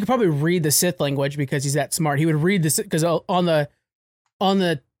 because he could probably read the Sith language because he's that smart. He would read this because on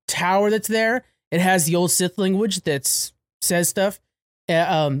the tower that's there, it has the old Sith language that says stuff.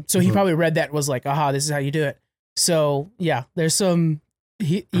 So he probably read that and was like, aha, this is how you do it. So yeah, there's some.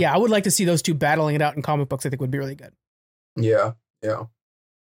 I would like to see those two battling it out in comic books. I think would be really good. Yeah.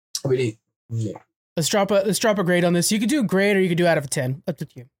 Let's drop a grade on this. You could do grade, or you could do out of 10. Up to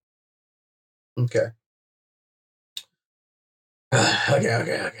you. Okay.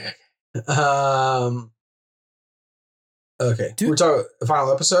 Okay. Okay. We're talking the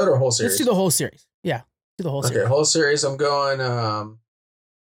final episode or whole series? Let's do the whole series. Yeah, do the whole series. Okay, whole series. I'm going.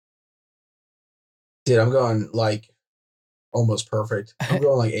 Dude, I'm going like almost perfect. I'm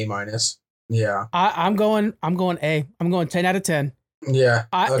going like A-. Yeah. I'm going A. I'm going 10 out of 10. Yeah.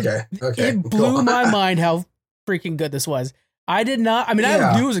 Okay. It blew my mind how freaking good this was. I did not. I mean,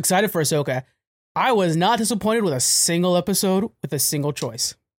 I knew I was excited for Ahsoka. I was not disappointed with a single episode with a single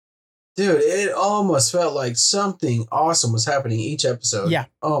choice. Dude, it almost felt like something awesome was happening each episode. Yeah.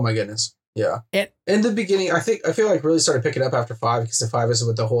 Oh my goodness. Yeah. In the beginning, I feel like really started picking up after 5 because the 5 is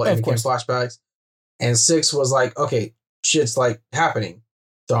with the whole Anakin flashbacks. And 6 was like, okay, shit's like happening.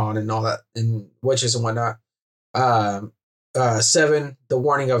 Thrawn and all that and witches and whatnot. 7, the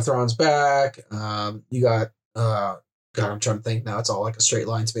warning of Thrawn's back. You got God, I'm trying to think now. It's all like a straight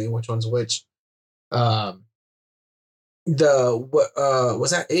line to me. Which one's which? Was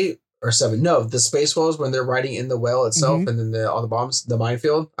that 8 or 7? No, the space wells when they're riding in the well itself, and then all the bombs, the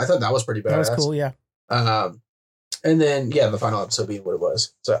minefield. I thought that was pretty badass. That was cool, yeah. And then the final episode being what it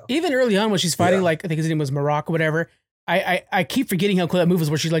was. So even early on when she's fighting, like I think his name was Marok or whatever. I keep forgetting how cool that move was,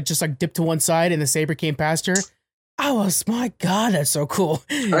 where she like just like dipped to one side and the saber came past her. I was, my God, that's so cool.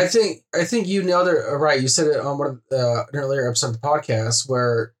 I think you nailed it right. You said it on one of an earlier episode of the podcast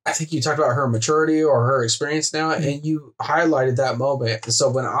where I think you talked about her maturity or her experience now, and you highlighted that moment. And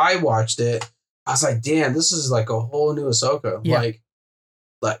so when I watched it, I was like, damn, this is like a whole new Ahsoka. Yeah.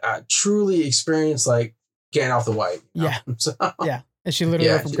 Like I truly experienced like getting off the white. Yeah. So, yeah. And she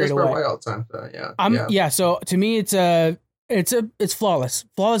literally went from great away all the time. So, yeah. So to me, it's flawless.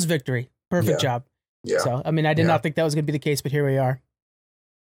 Flawless victory. Perfect job. Yeah. So, I mean, I did not think that was going to be the case, but here we are.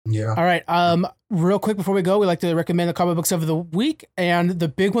 Yeah. All right. Real quick before we go, we like to recommend the comic books of the week. And the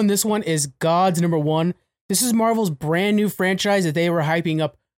big one, this one is Gods #1. This is Marvel's brand new franchise that they were hyping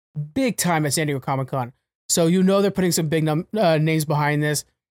up big time at San Diego Comic-Con. So, they're putting some big names behind this.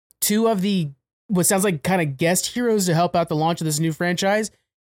 2 of the, what sounds like kind of guest heroes to help out the launch of this new franchise,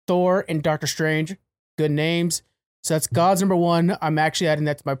 Thor and Doctor Strange. Good names. So that's Gods #1. I'm actually adding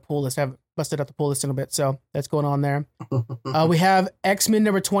that to my pool list. I haven't busted out the pool list in a bit, so that's going on there. We have X-Men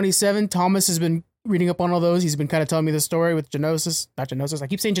 #27. Thomas has been reading up on all those. He's been kind of telling me the story with not Genosis. I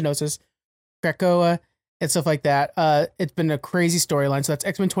keep saying Genosis, Krakoa, and stuff like that. It's been a crazy storyline. So that's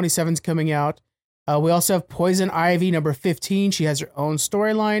X-Men 27's coming out. We also have Poison Ivy #15. She has her own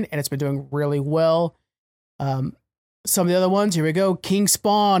storyline, and it's been doing really well. Some of the other ones, here we go. King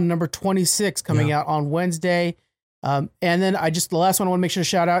Spawn #26 coming out on Wednesday. And then the last one I want to make sure to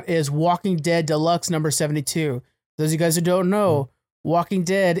shout out is Walking Dead Deluxe #72. Those of you guys who don't know, Walking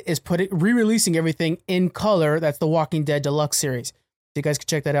Dead is re-releasing everything in color. That's the Walking Dead Deluxe series. So you guys can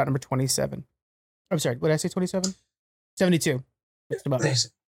check that out, #27. I'm sorry, what did I say, 27? 72.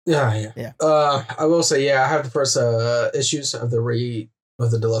 Yeah. I will say, I have the first issues of the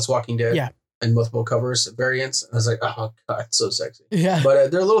Deluxe Walking Dead. Yeah. And multiple covers variants. I was like, oh God, so sexy. Yeah. But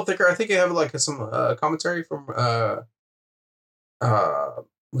they're a little thicker. I think they have like some commentary from what's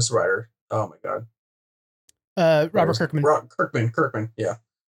the writer? Oh my God. Robert Kirkman. Kirkman. Yeah.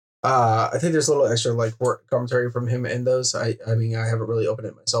 I think there's a little extra like commentary from him in those. I mean, I haven't really opened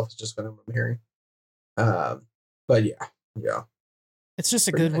it myself. It's just kind of what I'm hearing. But yeah. It's just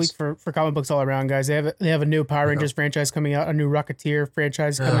a good week for comic books all around, guys. They have a new Power Rangers franchise coming out, a new Rocketeer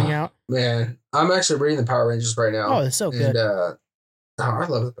franchise coming out. Man, I'm actually reading the Power Rangers right now. Oh, it's so good. And, I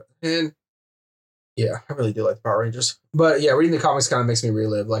love it. And yeah, I really do like the Power Rangers. But yeah, reading the comics kind of makes me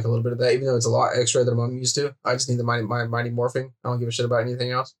relive like a little bit of that, even though it's a lot extra than I'm used to. I just need the Mighty Morphing. I don't give a shit about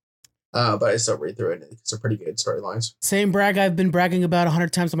anything else. But I still read through it. It's a pretty good storylines. Same brag I've been bragging about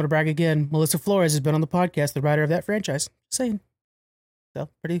 100 times. I'm going to brag again. Melissa Flores has been on the podcast, the writer of that franchise. Just saying. So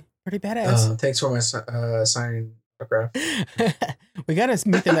pretty badass. Thanks for my signing autograph. We gotta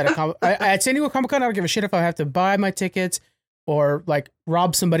meet them at San Diego Comic-Con. I don't give a shit if I have to buy my tickets or like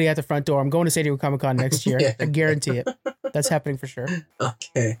rob somebody at the front door. I'm going to San Diego Comic-Con next year. I guarantee it. That's happening for sure.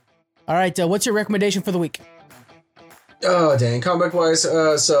 Okay. All right. What's your recommendation for the week? Oh dang, comic wise.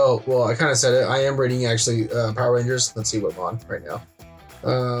 I kind of said it. I am reading actually Power Rangers. Let's see what I'm on right now.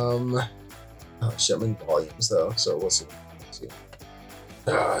 I'm in volumes though, so we'll see.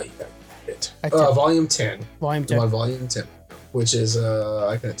 Volume 10. Volume 10. I'm on volume 10, which is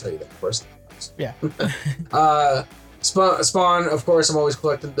I couldn't tell you that first. Yeah. Spawn, of course, I'm always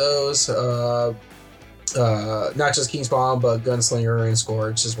collecting those. Not just King Spawn, but Gunslinger and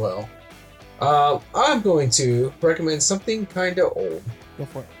Scourge as well. I'm going to recommend something kind of old. Go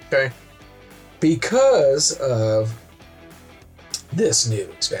for it. Okay. Because of this new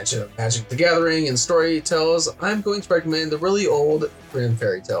expansion of Magic the Gathering and Storytales, I'm going to recommend the really old Grimm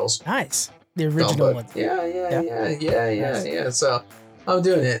Fairy Tales. Nice. The original one. Yeah. So I'm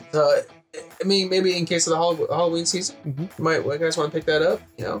doing it. I mean, maybe in case of the Halloween season, you guys want to pick that up.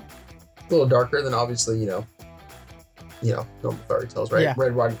 A little darker than obviously, normal fairy tales, right? Yeah.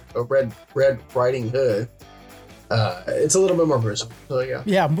 Red Riding Hood. It's a little bit more gruesome. So yeah.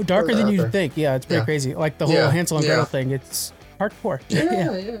 Yeah, darker than you'd think. Yeah, it's pretty crazy. Like the whole Hansel and Gretel thing. It's hardcore.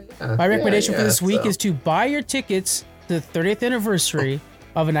 Yeah. My recommendation for this week so. is to buy your tickets to the 30th anniversary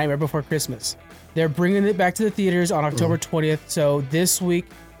of A Nightmare Before Christmas. They're bringing it back to the theaters on October 20th. So this week,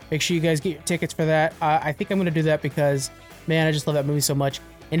 make sure you guys get your tickets for that. I think I'm going to do that because, man, I just love that movie so much.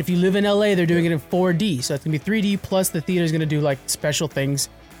 And if you live in LA, they're doing it in 4D. So it's going to be 3D plus the theater's going to do like special things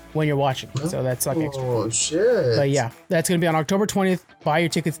when you're watching. So that's like extra. Oh, shit. But yeah, that's going to be on October 20th. Buy your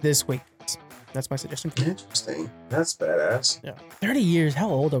tickets this week. That's my suggestion for you. Interesting. That's badass. Yeah. 30 years. How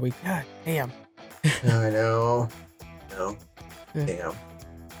old are we? God damn. I know. No. Yeah. Damn.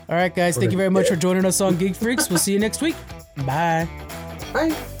 All right, guys. Thank you very much for joining us on Geek Freaks. We'll see you next week. Bye.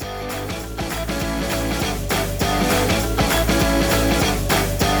 Bye.